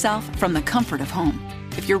it yourself from the comfort of home.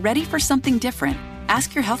 If you're ready for something different,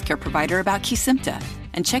 ask your healthcare provider about Kesimpta,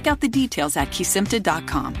 and check out the details at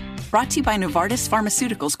Kesimpta.com. Brought to you by Novartis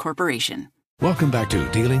Pharmaceuticals Corporation. Welcome back to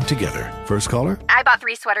Dealing Together. First caller? I bought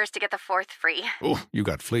 3 sweaters to get the 4th free. Oh, you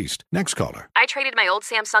got fleeced. Next caller. I traded my old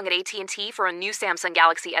Samsung at AT&T for a new Samsung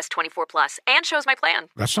Galaxy S24 Plus and chose my plan.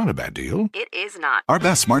 That's not a bad deal. It is not. Our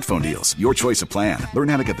best smartphone deals. Your choice of plan. Learn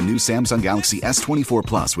how to get the new Samsung Galaxy S24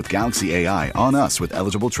 Plus with Galaxy AI on us with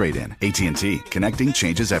eligible trade-in. AT&T. Connecting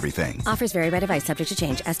changes everything. Offers vary by device. Subject to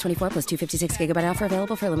change. S24 plus 256 gigabyte offer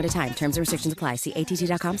available for a limited time. Terms and restrictions apply. See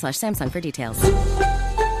att.com/Samsung for details.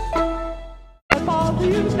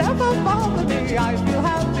 You never bother me. I feel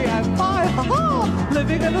happy and fine. Ha-ha!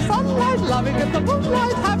 Living in the sunlight, loving in the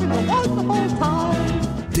moonlight, having a wonderful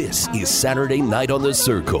time. This is Saturday Night on the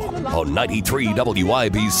Circle on 93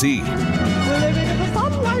 WIBC. Living in the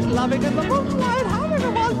sunlight, loving in the moonlight, having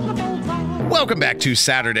a wonderful time. Welcome back to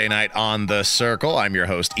Saturday Night on the Circle. I'm your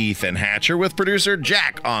host, Ethan Hatcher, with producer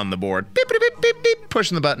Jack on the board. Beep, beep, beep, beep, beep,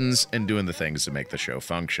 pushing the buttons and doing the things to make the show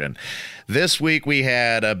function. This week we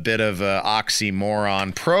had a bit of an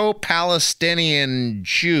oxymoron. Pro-Palestinian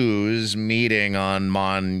Jews meeting on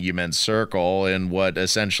Monument Circle in what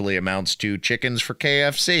essentially amounts to chickens for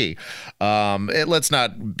KFC. Let's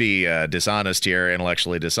not be dishonest here,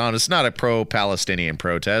 intellectually dishonest. It's not a pro-Palestinian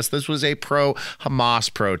protest. This was a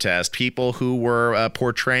pro-Hamas protest. People who were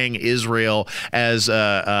portraying Israel as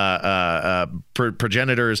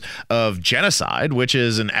progenitors of genocide, which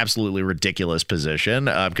is an absolutely ridiculous position,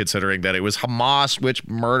 considering that it was Hamas which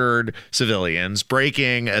murdered civilians,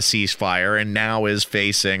 breaking a ceasefire, and now is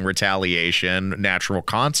facing retaliation, natural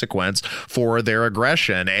consequence for their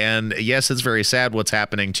aggression. And yes, it's very sad what's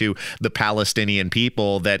happening to the Palestinian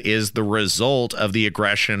people that is the result of the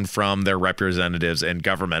aggression from their representatives in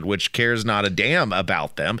government, which cares not a damn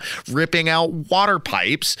about them, ripping out water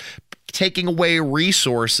pipes, taking away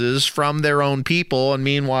resources from their own people. And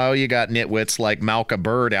meanwhile, you got nitwits like Malka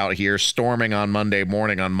Bird out here storming on Monday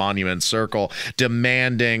morning on Monument Circle,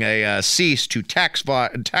 demanding a cease to tax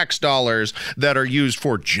dollars that are used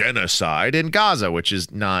for genocide in Gaza, which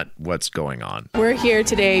is not what's going on. We're here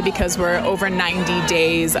today because we're over 90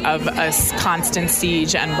 days of a constant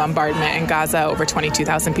siege and bombardment in Gaza. Over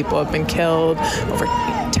 22,000 people have been killed. Over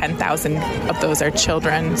 10,000 of those are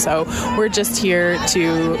children. So we're just here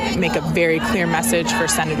to make a very clear message for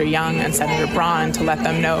Senator Young and Senator Braun to let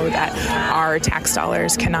them know that our tax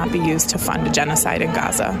dollars cannot be used to fund a genocide in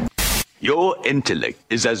Gaza. Your intellect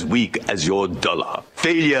is as weak as your dollar.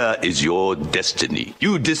 Failure is your destiny.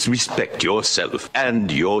 You disrespect yourself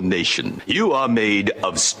and your nation. You are made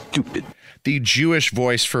of stupid. The Jewish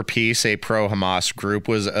Voice for Peace, a pro-Hamas group,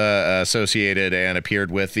 was associated and appeared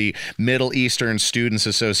with the Middle Eastern Students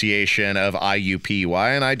Association of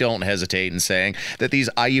IUPUI, and I don't hesitate in saying that these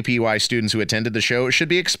IUPUI students who attended the show should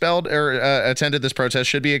be expelled, or attended this protest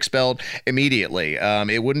should be expelled immediately.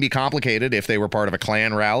 It wouldn't be complicated if they were part of a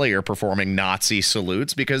Klan rally or performing Nazi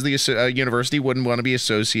salutes, because the university wouldn't want to be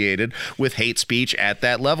associated with hate speech at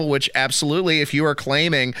that level, which absolutely, if you are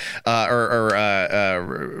claiming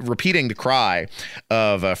repeating the cry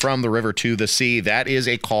of from the river to the sea, that is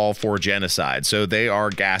a call for genocide. So they are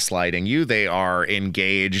gaslighting you. They are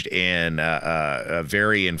engaged in a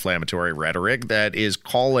very inflammatory rhetoric that is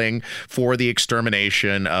calling for the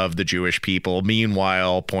extermination of the Jewish people,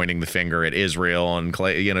 meanwhile pointing the finger at Israel and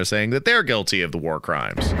saying that they're guilty of the war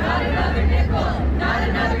crimes. Not another nickel, not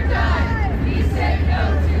another dime. We say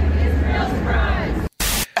no to Israel's crimes.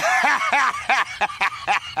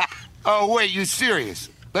 Oh, wait, you serious?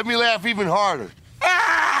 Let me laugh even harder.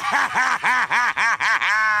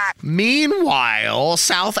 Meanwhile,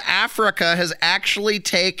 South Africa has actually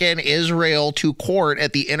taken Israel to court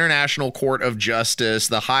at the International Court of Justice,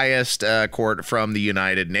 the highest court from the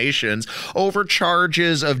United Nations, over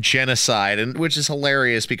charges of genocide, and which is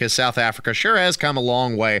hilarious because South Africa sure has come a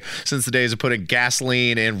long way since the days of putting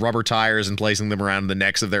gasoline in rubber tires and placing them around the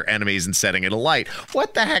necks of their enemies and setting it alight.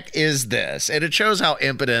 What the heck is this? And it shows how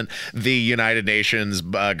impotent the United Nations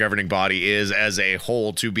governing body is as a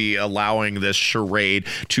whole to be allowing this charade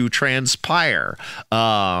to transpire.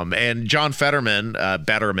 And John Fetterman,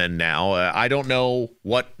 Betterman now, I don't know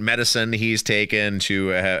what medicine he's taken to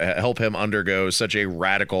help him undergo such a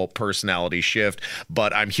radical personality shift,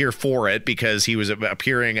 but I'm here for it because he was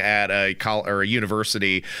appearing at a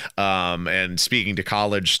university and speaking to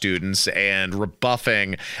college students and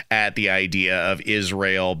rebuffing at the idea of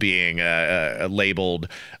Israel being labeled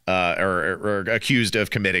or accused of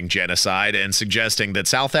committing genocide, and suggesting that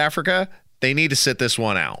South Africa, they need to sit this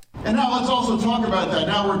one out. And now let's also talk about that.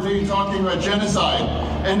 Now we're talking about genocide,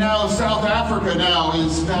 and now South Africa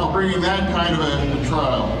is bringing that kind of a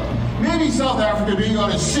trial. Maybe South Africa being able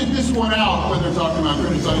to sit this one out when they're talking about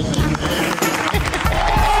criticizing.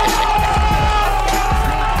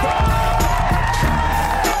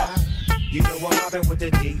 mobbing with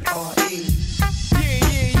the D.R.E.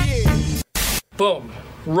 Boom.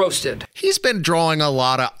 Roasted. He's been drawing a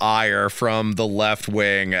lot of ire from the left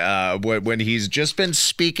wing when he's just been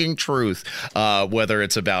speaking truth, whether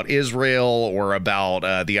it's about Israel or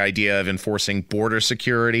about the idea of enforcing border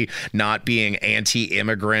security, not being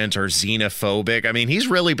anti-immigrant or xenophobic. I mean, he's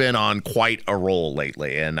really been on quite a roll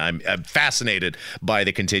lately, and I'm fascinated by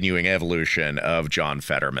the continuing evolution of John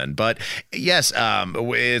Fetterman. But yes,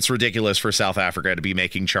 it's ridiculous for South Africa to be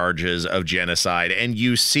making charges of genocide, and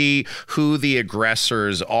you see who the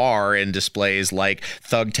aggressors are in displays like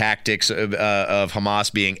thug tactics of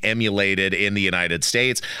Hamas being emulated in the United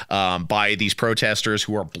States by these protesters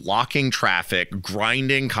who are blocking traffic,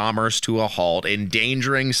 grinding commerce to a halt,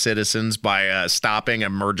 endangering citizens by stopping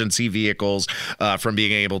emergency vehicles from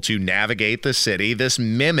being able to navigate the city. This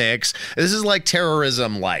is like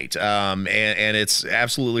terrorism light, and it's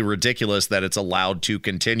absolutely ridiculous that it's allowed to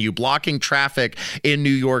continue blocking traffic in New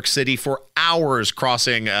York City for hours,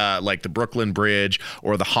 crossing like the Brooklyn Bridge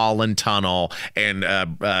or the Holland Tunnel, and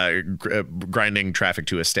grinding traffic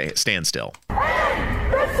to a standstill.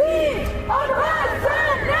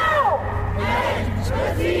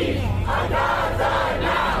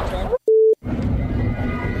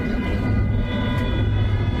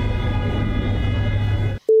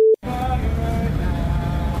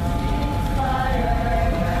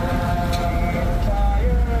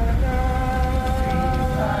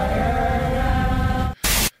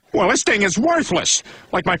 Well, this thing is worthless,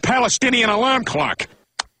 like my Palestinian alarm clock.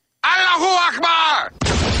 Allahu Akbar!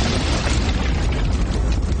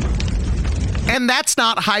 And that's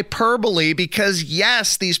not hyperbole, because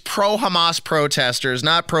yes, these pro-Hamas protesters,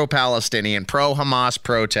 not pro-Palestinian, pro-Hamas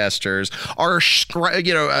protesters are,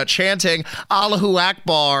 chanting Allahu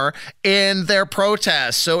Akbar in their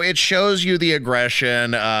protests. So it shows you the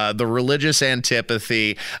aggression, the religious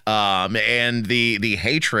antipathy, and the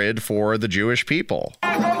hatred for the Jewish people.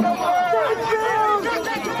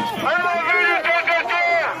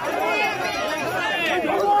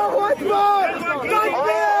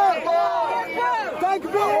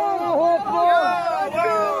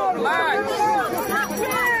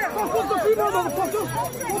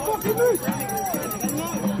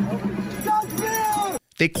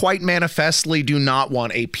 They quite manifestly do not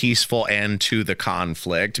want a peaceful end to the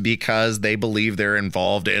conflict because they believe they're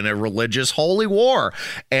involved in a religious holy war,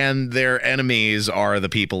 and their enemies are the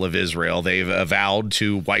people of Israel. They've vowed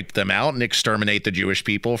to wipe them out and exterminate the Jewish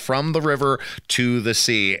people from the river to the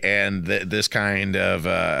sea, and this kind of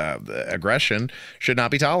aggression should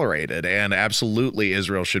not be tolerated, and absolutely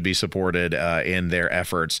Israel should be supported in their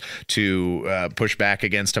efforts to push back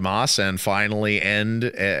against Hamas and finally end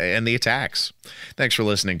the attacks. Thanks for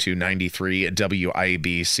listening to 93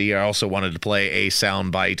 WIBC. I also wanted to play a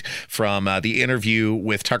soundbite from the interview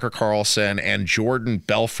with Tucker Carlson and Jordan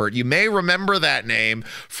Belfort. You may remember that name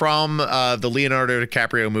from the Leonardo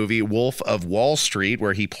DiCaprio movie Wolf of Wall Street,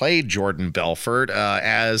 where he played Jordan Belfort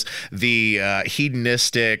as the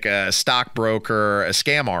hedonistic stockbroker,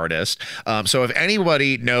 scam artist. So if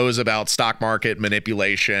anybody knows about stock market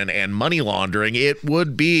manipulation and money laundering, it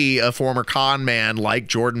would be a former con man like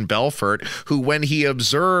Jordan Belfort, who, when he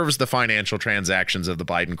observes the financial transactions of the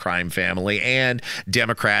Biden crime family and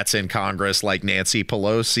Democrats in Congress like Nancy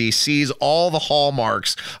Pelosi, sees all the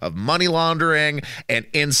hallmarks of money laundering and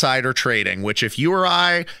insider trading, which if you or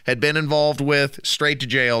I had been involved with, straight to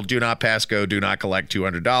jail, do not pass go, do not collect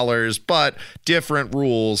 $200, but different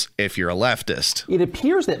rules if you're a leftist. It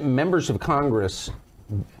appears that members of Congress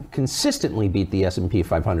consistently beat the S&P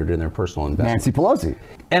 500 in their personal investments. Nancy Pelosi.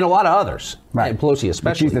 And a lot of others. Right. And Pelosi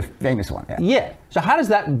especially. She's the famous one. Yeah. So how does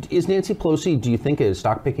that, is Nancy Pelosi, do you think, a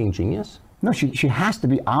stock-picking genius? No, she has to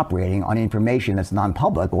be operating on information that's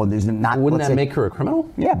non-public, or there's not. Wouldn't that make her a criminal?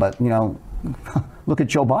 Yeah, but, look at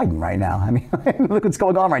Joe Biden right now. I mean, look what's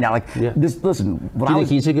going on right now. Listen. Do you think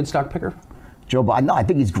he's a good stock picker? Joe Biden, no, I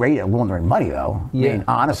think he's great at laundering money, though. Yeah, I mean,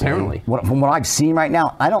 honestly, apparently. From what I've seen right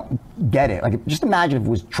now, I don't get it. Like, just imagine if it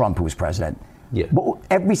was Trump who was president. Yeah. But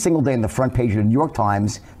every single day in the front page of the New York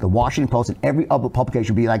Times, the Washington Post, and every other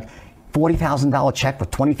publication would be like $40,000 check for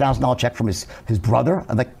 $20,000 check from his brother.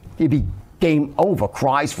 Like, it'd be game over.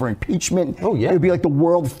 Cries for impeachment. Oh, yeah. It'd be like the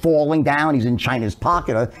world falling down. He's in China's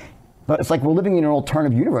pocket. But it's like we're living in an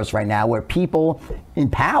alternative universe right now where people in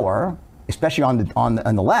power, especially on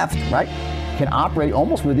the left, right, can operate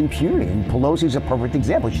almost with impunity. And Pelosi's a perfect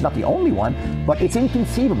example. She's not the only one, but it's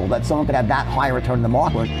inconceivable that someone could have that high return in the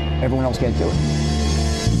market when everyone else can't do it.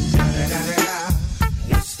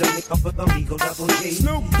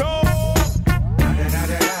 Snoop Dogg.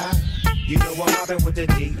 You know I'm mobbing with the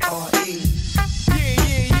D.R.E.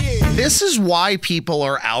 Yeah. This is why people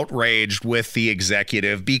are outraged with the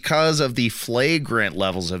executive, because of the flagrant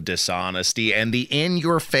levels of dishonesty and the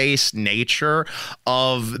in-your-face nature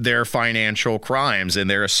of their financial crimes and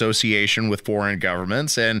their association with foreign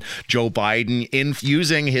governments, and Joe Biden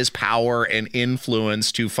using his power and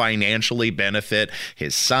influence to financially benefit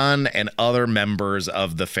his son and other members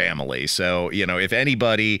of the family. So, if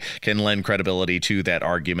anybody can lend credibility to that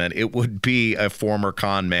argument, it would be a former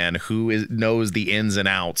con man who knows the ins and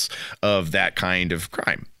outs of that kind of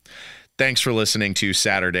crime. Thanks for listening to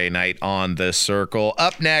Saturday Night on The Circle.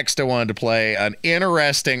 Up next, I wanted to play an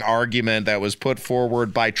interesting argument that was put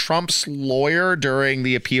forward by Trump's lawyer during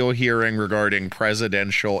the appeal hearing regarding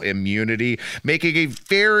presidential immunity, making a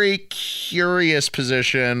very curious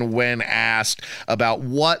position when asked about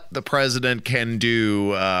what the president can do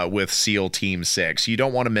with SEAL Team 6. You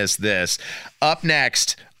don't want to miss this. Up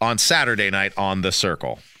next on Saturday Night on The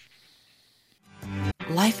Circle.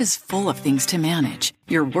 Life is full of things to manage.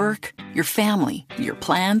 Your work, your family, your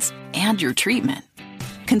plans, and your treatment.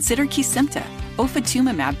 Consider Kesimpta,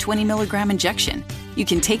 ofatumumab 20 milligram injection. You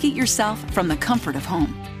can take it yourself from the comfort of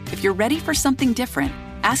home. If you're ready for something different,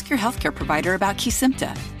 ask your healthcare provider about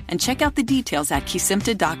Kesimpta and check out the details at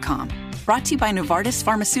kesimpta.com. Brought to you by Novartis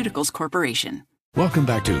Pharmaceuticals Corporation. Welcome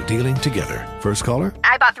back to Dealing Together. First caller?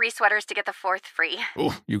 I bought 3 sweaters to get the 4th free.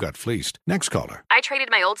 Oh, you got fleeced. Next caller. I traded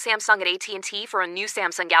my old Samsung at AT&T for a new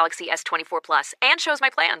Samsung Galaxy S24 Plus and chose my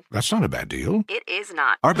plan. That's not a bad deal. It is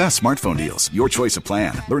not. Our best smartphone deals. Your choice of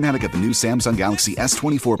plan. Learn how to get the new Samsung Galaxy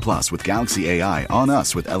S24 Plus with Galaxy AI on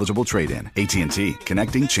us with eligible trade-in. AT&T.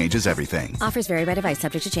 Connecting changes everything. Offers vary by device.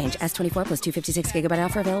 Subject to change. S24 plus 256 gigabyte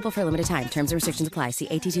offer available for a limited time. Terms and restrictions apply. See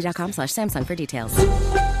att.com/Samsung for details.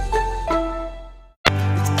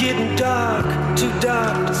 Getting dark, too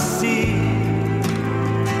dark to see.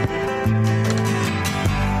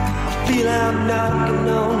 I feel I'm knocking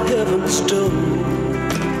on heaven's door.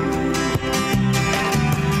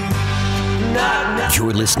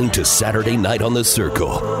 You're listening to Saturday Night on the Circle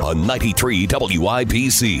on 93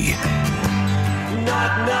 WIPC.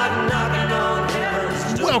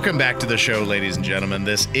 Welcome back to the show, ladies and gentlemen.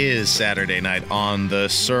 This is Saturday Night on The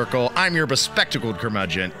Circle. I'm your bespectacled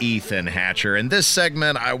curmudgeon, Ethan Hatcher. In this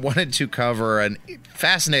segment, I wanted to cover a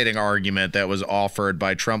fascinating argument that was offered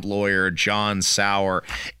by Trump lawyer John Sauer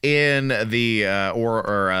in the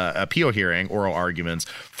appeal hearing, oral arguments,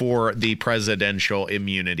 for the presidential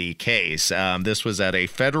immunity case. This was at a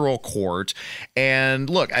federal court. And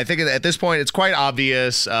look, I think at this point, it's quite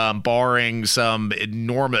obvious, barring some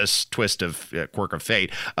enormous twist of quirk of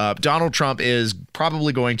fate, Donald Trump is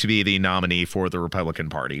probably going to be the nominee for the Republican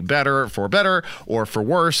Party. Better or for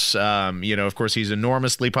worse. Of course, he's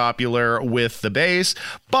enormously popular with the base,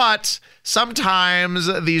 but sometimes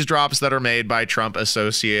these drops that are made by Trump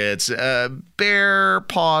associates bear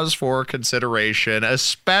pause for consideration,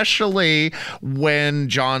 especially when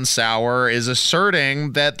John Sauer is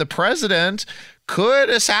asserting that the president could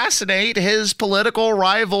assassinate his political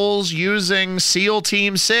rivals using SEAL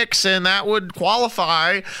Team 6, and that would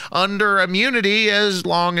qualify under immunity as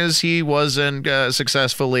long as he wasn't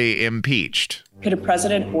successfully impeached. Could a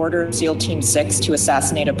president order SEAL Team 6 to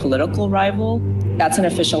assassinate a political rival? That's an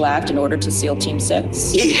official act in order to SEAL Team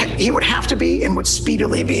 6? He would have to be and would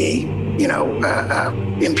speedily be,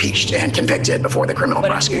 impeached and convicted before the criminal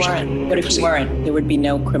prosecution. What if he weren't? There would be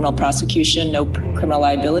no criminal prosecution, no criminal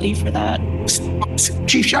liability for that?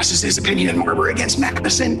 Chief Justice's opinion in Marbury against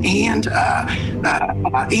Madison and our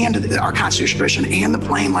Constitutional tradition and the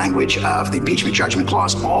plain language of the impeachment judgment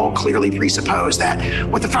clause all clearly presuppose that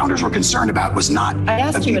what the founders were concerned about was not. I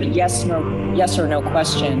asked you a yes or no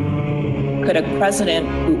question. Could a president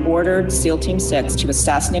who ordered SEAL Team 6 to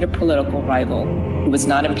assassinate a political rival who was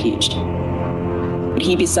not impeached, would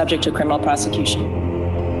he be subject to criminal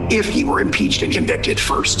prosecution? If he were impeached and convicted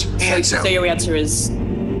first. And so your answer is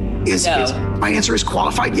no. My answer is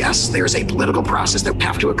qualified yes. There's a political process that would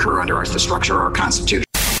have to occur under the structure of our Constitution.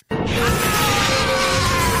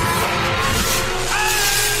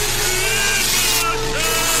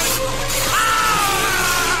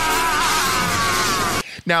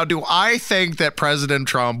 Now, do I think that President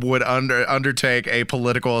Trump would undertake a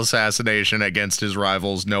political assassination against his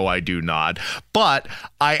rivals? No, I do not. But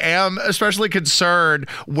I am especially concerned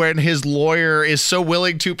when his lawyer is so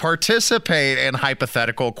willing to participate in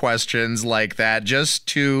hypothetical questions like that just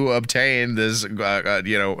to obtain this,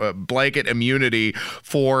 blanket immunity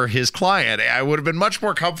for his client. I would have been much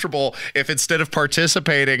more comfortable if instead of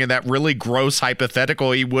participating in that really gross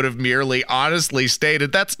hypothetical, he would have merely honestly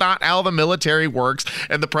stated that's not how the military works,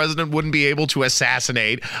 and and the president wouldn't be able to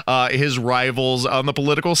assassinate his rivals on the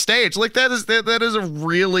political stage. Like that is a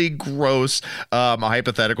really gross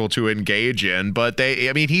hypothetical to engage in. But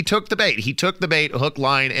he took the bait. He took the bait, hook,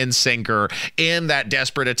 line, and sinker in that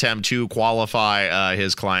desperate attempt to qualify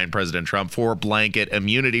his client, President Trump, for blanket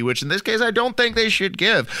immunity, which in this case I don't think they should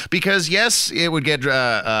give, because yes, it would get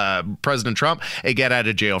President Trump a get out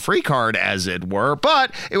of jail free card, as it were,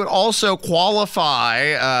 but it would also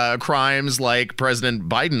qualify crimes like President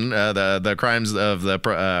Biden, the crimes of the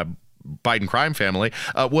Biden crime family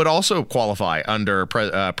would also qualify under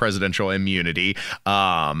presidential immunity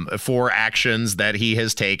for actions that he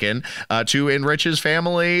has taken to enrich his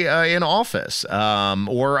family in office,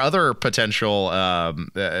 or other potential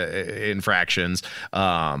infractions,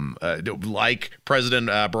 like President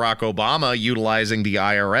Barack Obama utilizing the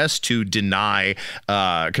IRS to deny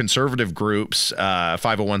conservative groups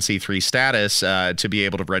 501c3 status to be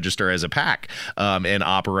able to register as a PAC and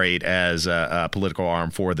operate as a political arm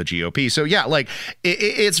for the GOP. So yeah, like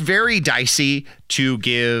it's very dicey to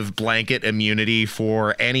give blanket immunity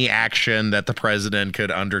for any action that the president could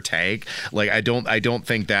undertake. Like I don't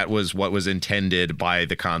think that was what was intended by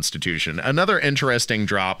the Constitution. Another interesting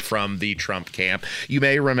drop from the Trump camp. You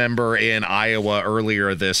may remember in Iowa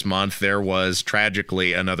earlier this month there was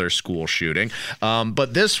tragically another school shooting,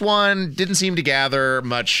 but this one didn't seem to gather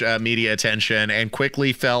much media attention and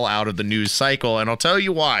quickly fell out of the news cycle. And I'll tell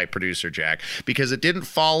you why, producer Jack, because it didn't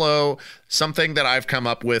follow something that I've come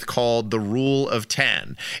up with called the rule of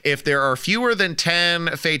 10. If there are fewer than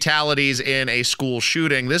 10 fatalities in a school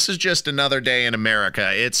shooting, this is just another day in America.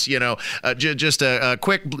 It's, just a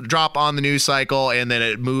quick drop on the news cycle and then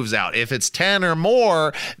it moves out. If it's 10 or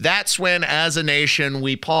more, that's when as a nation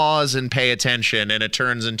we pause and pay attention, and it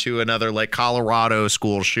turns into another like Colorado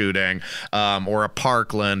school shooting, or a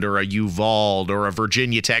Parkland or a Uvalde or a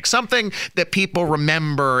Virginia Tech, something that people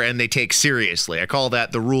remember and they take seriously. I call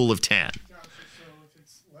that the rule of 10.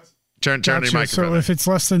 Turn your microphone. So if it's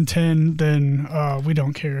less than 10, then we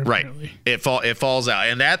don't care. Apparently. Right. It falls out.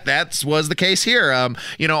 And that was the case here.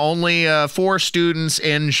 Only 4 students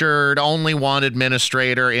injured, only one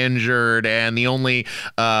administrator injured, and the only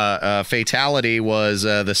fatality was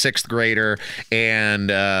the 6th grader and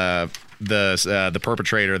the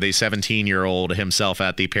perpetrator, the 17-year-old himself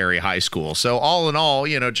at the Perry High School. So all in all,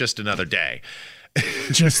 just another day.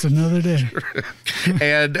 Just another day.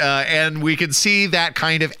 and we can see that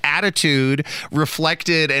kind of attitude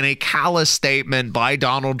reflected in a callous statement by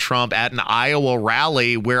Donald Trump at an Iowa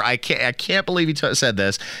rally, where I can't believe he said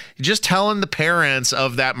this, just telling the parents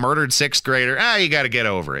of that murdered 6th grader, you got to get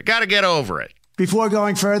over it. Got to get over it. Before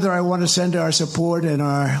going further, I want to send our support and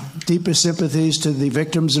our deepest sympathies to the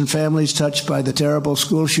victims and families touched by the terrible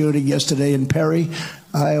school shooting yesterday in Perry,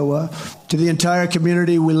 Iowa. To the entire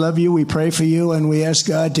community, we love you, we pray for you, and we ask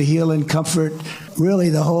God to heal and comfort really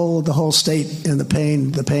the whole state and the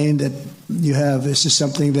pain that you have. This is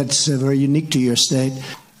something that's very unique to your state.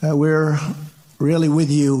 We're really with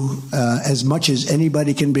you as much as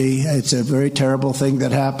anybody can be. It's a very terrible thing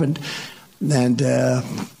that happened. And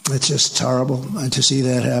it's just horrible to see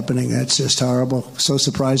that happening. That's just horrible. So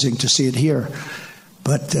surprising to see it here.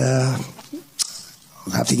 But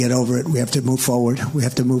we'll have to get over it. We have to move forward.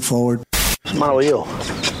 What's the matter with you?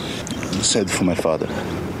 I'm sad for my father.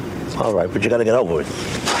 All right, but you got to get over it.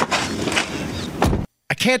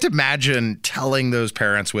 I can't imagine telling those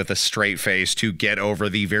parents with a straight face to get over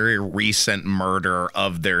the very recent murder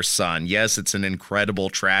of their son. Yes, it's an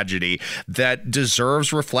incredible tragedy that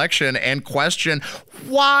deserves reflection and question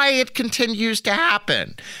why it continues to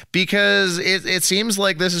happen. Because it seems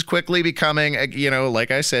like this is quickly becoming,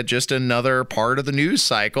 like I said, just another part of the news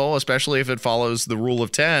cycle, especially if it follows the rule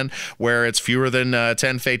of 10, where it's fewer than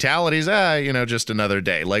 10 fatalities, just another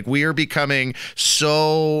day. Like, we are becoming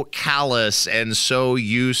so callous and so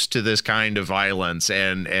used to this kind of violence,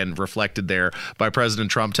 and reflected there by President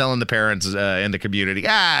Trump telling the parents in the community,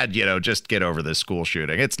 just get over this school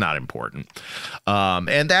shooting. It's not important.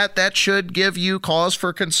 And that should give you cause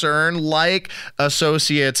for concern, like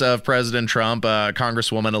associates of President Trump,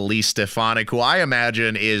 Congresswoman Elise Stefanik, who I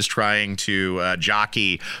imagine is trying to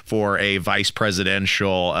jockey for a vice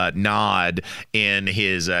presidential nod in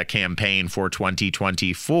his campaign for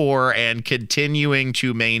 2024, and continuing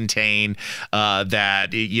to maintain that,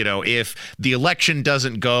 if the election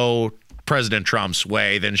doesn't go President Trump's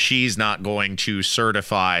way, then she's not going to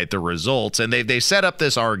certify the results. And they set up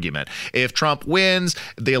this argument. If Trump wins,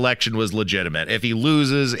 the election was legitimate. If he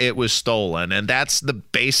loses, it was stolen. And that's the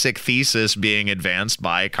basic thesis being advanced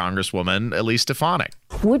by Congresswoman Elise Stefanik.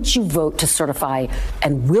 Would you vote to certify,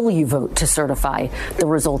 and will you vote to certify the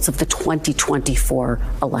results of the 2024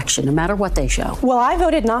 election, no matter what they show? Well, I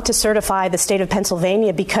voted not to certify the state of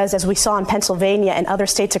Pennsylvania because, as we saw in Pennsylvania and other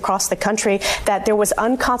states across the country, that there was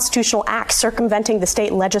unconstitutional acts circumventing the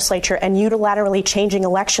state legislature and unilaterally changing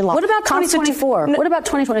election law. What about 2024? What about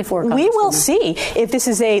 2024? We will see if this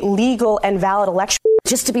is a legal and valid election.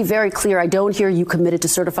 Just to be very clear, I don't hear you committed to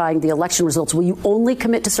certifying the election results. Will you only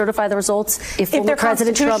commit to certify the results if former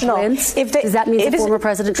President Trump wins? Does that mean former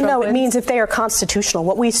President Trump wins? No, it means if they are constitutional.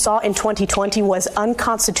 What we saw in 2020 was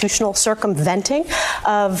unconstitutional circumventing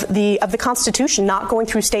of the Constitution, not going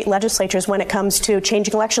through state legislatures when it comes to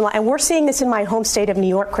changing election law. And we're seeing this in my home state of New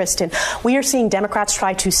York, Kristen. We are seeing Democrats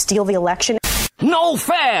try to steal the election. No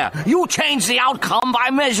fair! You change the outcome by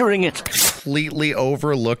measuring it. Completely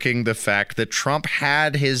overlooking the fact that Trump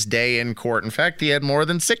had his day in court. In fact, he had more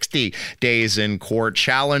than 60 days in court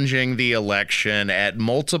challenging the election at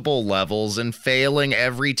multiple levels and failing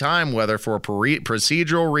every time, whether for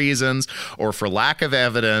procedural reasons or for lack of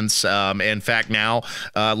evidence. In fact, now,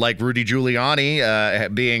 like Rudy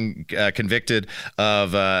Giuliani being convicted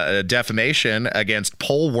of defamation against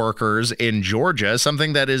poll workers in Georgia,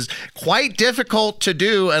 something that is quite difficult to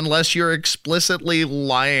do unless you're explicitly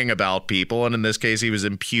lying about people. And in this case, he was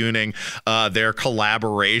impugning their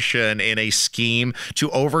collaboration in a scheme to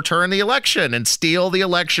overturn the election and steal the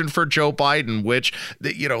election for Joe Biden, which,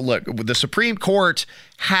 look, the Supreme Court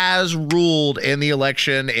has ruled in the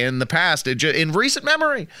election in the past, in recent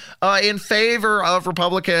memory, in favor of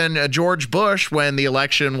Republican George Bush when the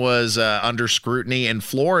election was under scrutiny in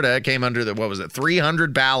Florida. It came under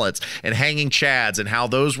 300 ballots and hanging chads, and how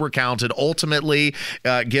those were counted, ultimately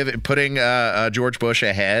putting George Bush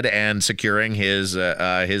ahead and securing his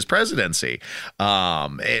presidency.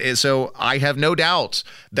 So I have no doubt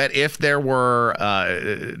that if there were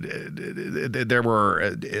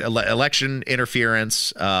election interference,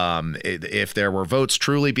 if there were votes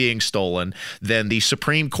truly being stolen, then the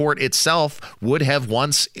Supreme Court itself would have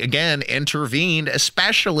once again intervened,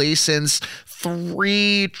 especially since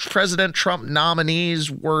 3 President Trump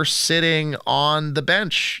nominees were sitting on the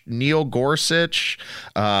bench: Neil Gorsuch,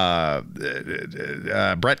 Brett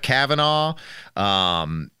Kavanaugh.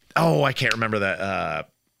 I can't remember that.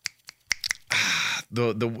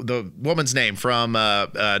 The woman's name from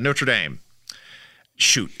Notre Dame.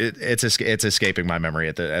 Shoot, it's escaping my memory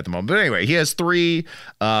at the moment. But anyway, he has three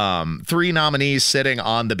nominees sitting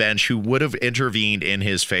on the bench who would have intervened in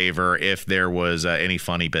his favor if there was any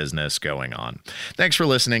funny business going on. Thanks for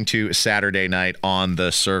listening to Saturday Night on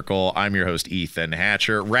the Circle. I'm your host, Ethan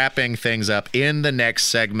Hatcher. Wrapping things up in the next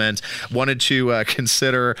segment, wanted to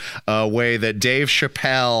consider a way that Dave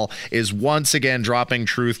Chappelle is once again dropping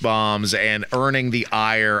truth bombs and earning the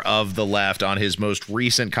ire of the left on his most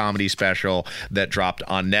recent comedy special that dropped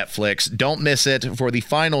on Netflix. Don't miss it for the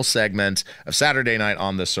final segment of Saturday Night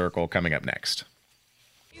on the Circle coming up next.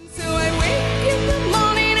 So I wake in the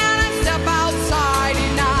morning and I step outside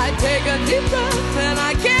and I take a deep breath and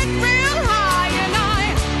I get real high and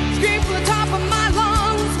I scream from the top of my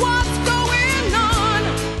lungs, what's going on?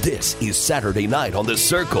 This is Saturday Night on the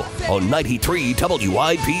Circle on 93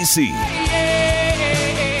 WIPC.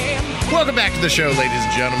 Welcome back to the show, ladies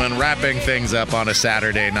and gentlemen. Wrapping things up on a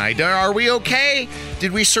Saturday night. Are we okay?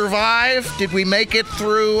 Did we survive? Did we make it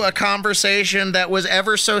through a conversation that was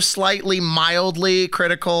ever so slightly mildly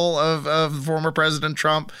critical of former President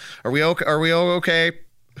Trump? Are we okay? Are we all okay?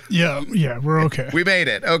 Yeah, we're okay. We made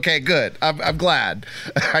it. Okay, good. I'm glad.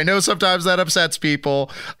 I know sometimes that upsets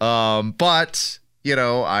people, but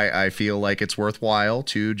I feel like it's worthwhile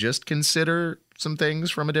to just consider some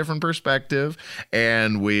things from a different perspective.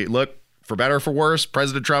 And for better or for worse,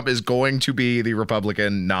 President Trump is going to be the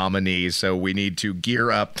Republican nominee, so we need to gear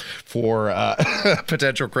up for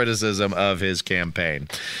potential criticism of his campaign.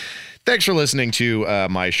 Thanks for listening to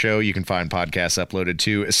my show. You can find podcasts uploaded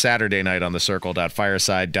to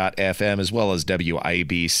SaturdayNightOnTheCircle.fireside.fm as well as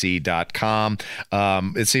WIBC.com.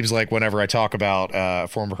 It seems like whenever I talk about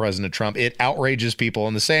former President Trump, it outrages people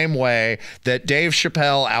in the same way that Dave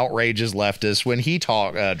Chappelle outrages leftists when he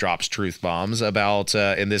drops truth bombs about,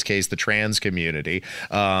 in this case, the trans community.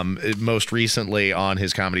 Most recently on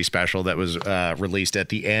his comedy special that was released at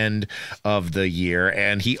the end of the year.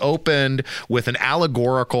 And he opened with an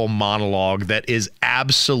allegorical monologue that is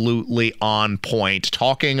absolutely on point,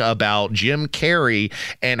 talking about Jim Carrey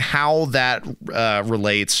and how that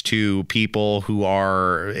relates to people who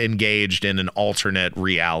are engaged in an alternate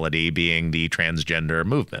reality, being the transgender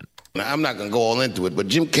movement. Now, I'm not going to go all into it, but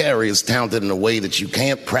Jim Carrey is talented in a way that you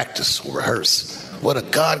can't practice or rehearse. What a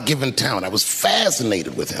God-given talent. I was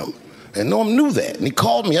fascinated with him. And Norm knew that. And he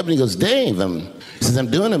called me up and he goes, Dave, he says,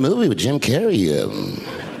 I'm doing a movie with Jim Carrey.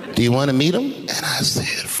 Do you want to meet him? And I said,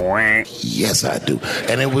 yes, I do.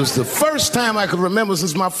 And it was the first time I could remember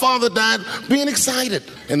since my father died being excited.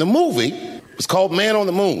 And the movie was called Man on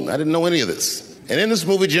the Moon. I didn't know any of this. And in this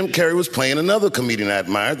movie, Jim Carrey was playing another comedian I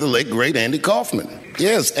admired, the late, great Andy Kaufman.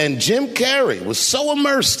 Yes, and Jim Carrey was so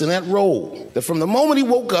immersed in that role that from the moment he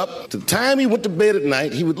woke up to the time he went to bed at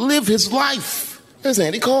night, he would live his life as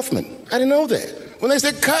Andy Kaufman. I didn't know that. When they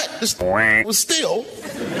said cut, this was still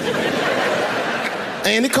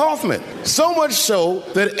Andy Kaufman. So much so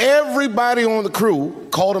that everybody on the crew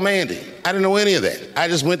called him Andy. I didn't know any of that. I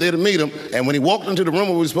just went there to meet him, and when he walked into the room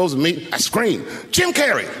where we were supposed to meet, I screamed, Jim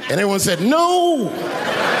Carrey! And everyone said, no!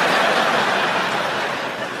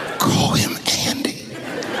 Call him Andy.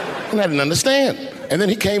 And I didn't understand. And then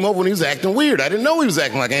he came over and he was acting weird. I didn't know he was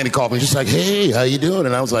acting like Andy Kaufman. Just like, hey, how you doing?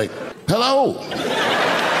 And I was like, hello.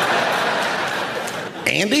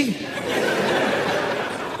 Andy?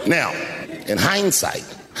 Now, in hindsight,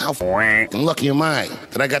 how lucky am I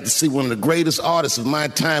that I got to see one of the greatest artists of my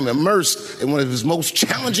time immersed in one of his most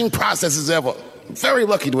challenging processes ever. I'm very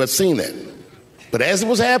lucky to have seen that. But as it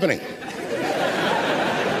was happening,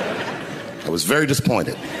 I was very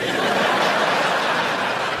disappointed.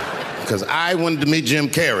 Because I wanted to meet Jim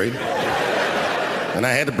Carrey, and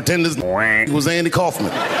I had to pretend this was Andy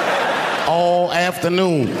Kaufman all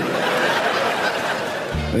afternoon.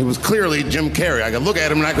 And he was clearly Jim Carrey. I could look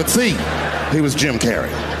at him and I could see he was Jim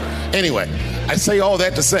Carrey. Anyway, I say all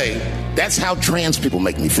that to say, that's how trans people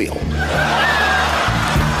make me feel.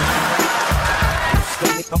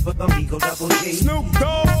 Snoop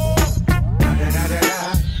Dogg.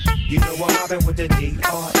 You know what happened with the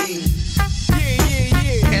D.R.E.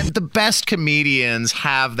 And the best comedians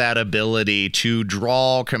have that ability to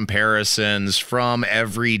draw comparisons from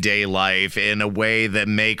everyday life in a way that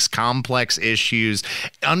makes complex issues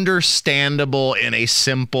understandable in a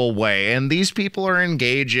simple way. And these people are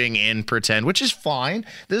engaging in pretend, which is fine.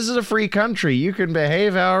 This is a free country. You can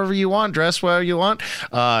behave however you want, dress however you want.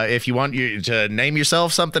 If you want to name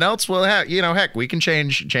yourself something else, well, heck, we can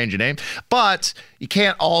change your name. But you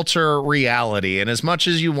can't alter reality. And as much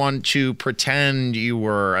as you want to pretend you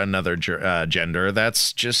were another gender,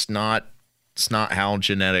 that's just not. It's not how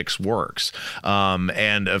genetics works.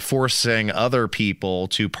 And forcing other people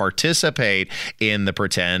to participate in the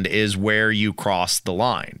pretend is where you cross the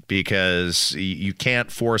line, because you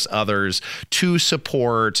can't force others to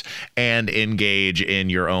support and engage in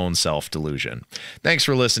your own self-delusion. Thanks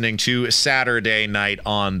for listening to Saturday Night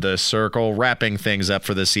on the Circle. Wrapping things up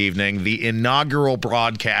for this evening, the inaugural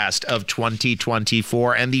broadcast of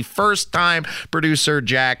 2024, and the first time producer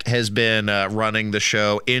Jack has been running the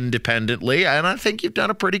show independently. And I think you've done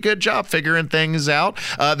a pretty good job figuring things out.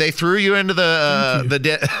 They threw you into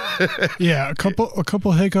yeah, a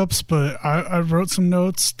couple hiccups, but I wrote some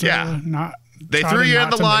notes to not. They threw you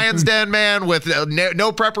in the lion's den, man, with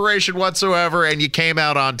no preparation whatsoever, and you came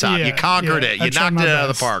out on top. You conquered it. You knocked it out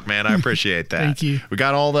of the park, man. I appreciate that. Thank you. We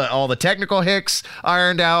got all the technical hicks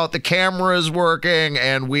ironed out. The camera's working,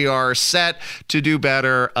 and we are set to do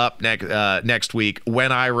better up next week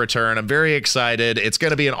when I return. I'm very excited. It's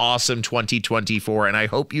going to be an awesome 2024, and I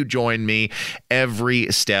hope you join me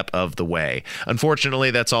every step of the way.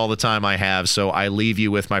 Unfortunately, that's all the time I have, so I leave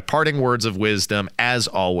you with my parting words of wisdom, as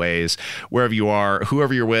always. Wherever you are,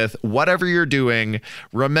 whoever you're with, whatever you're doing,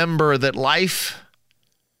 remember that life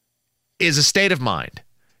is a state of mind.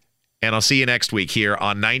 And I'll see you next week here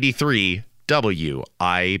on 93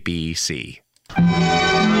 WIBC.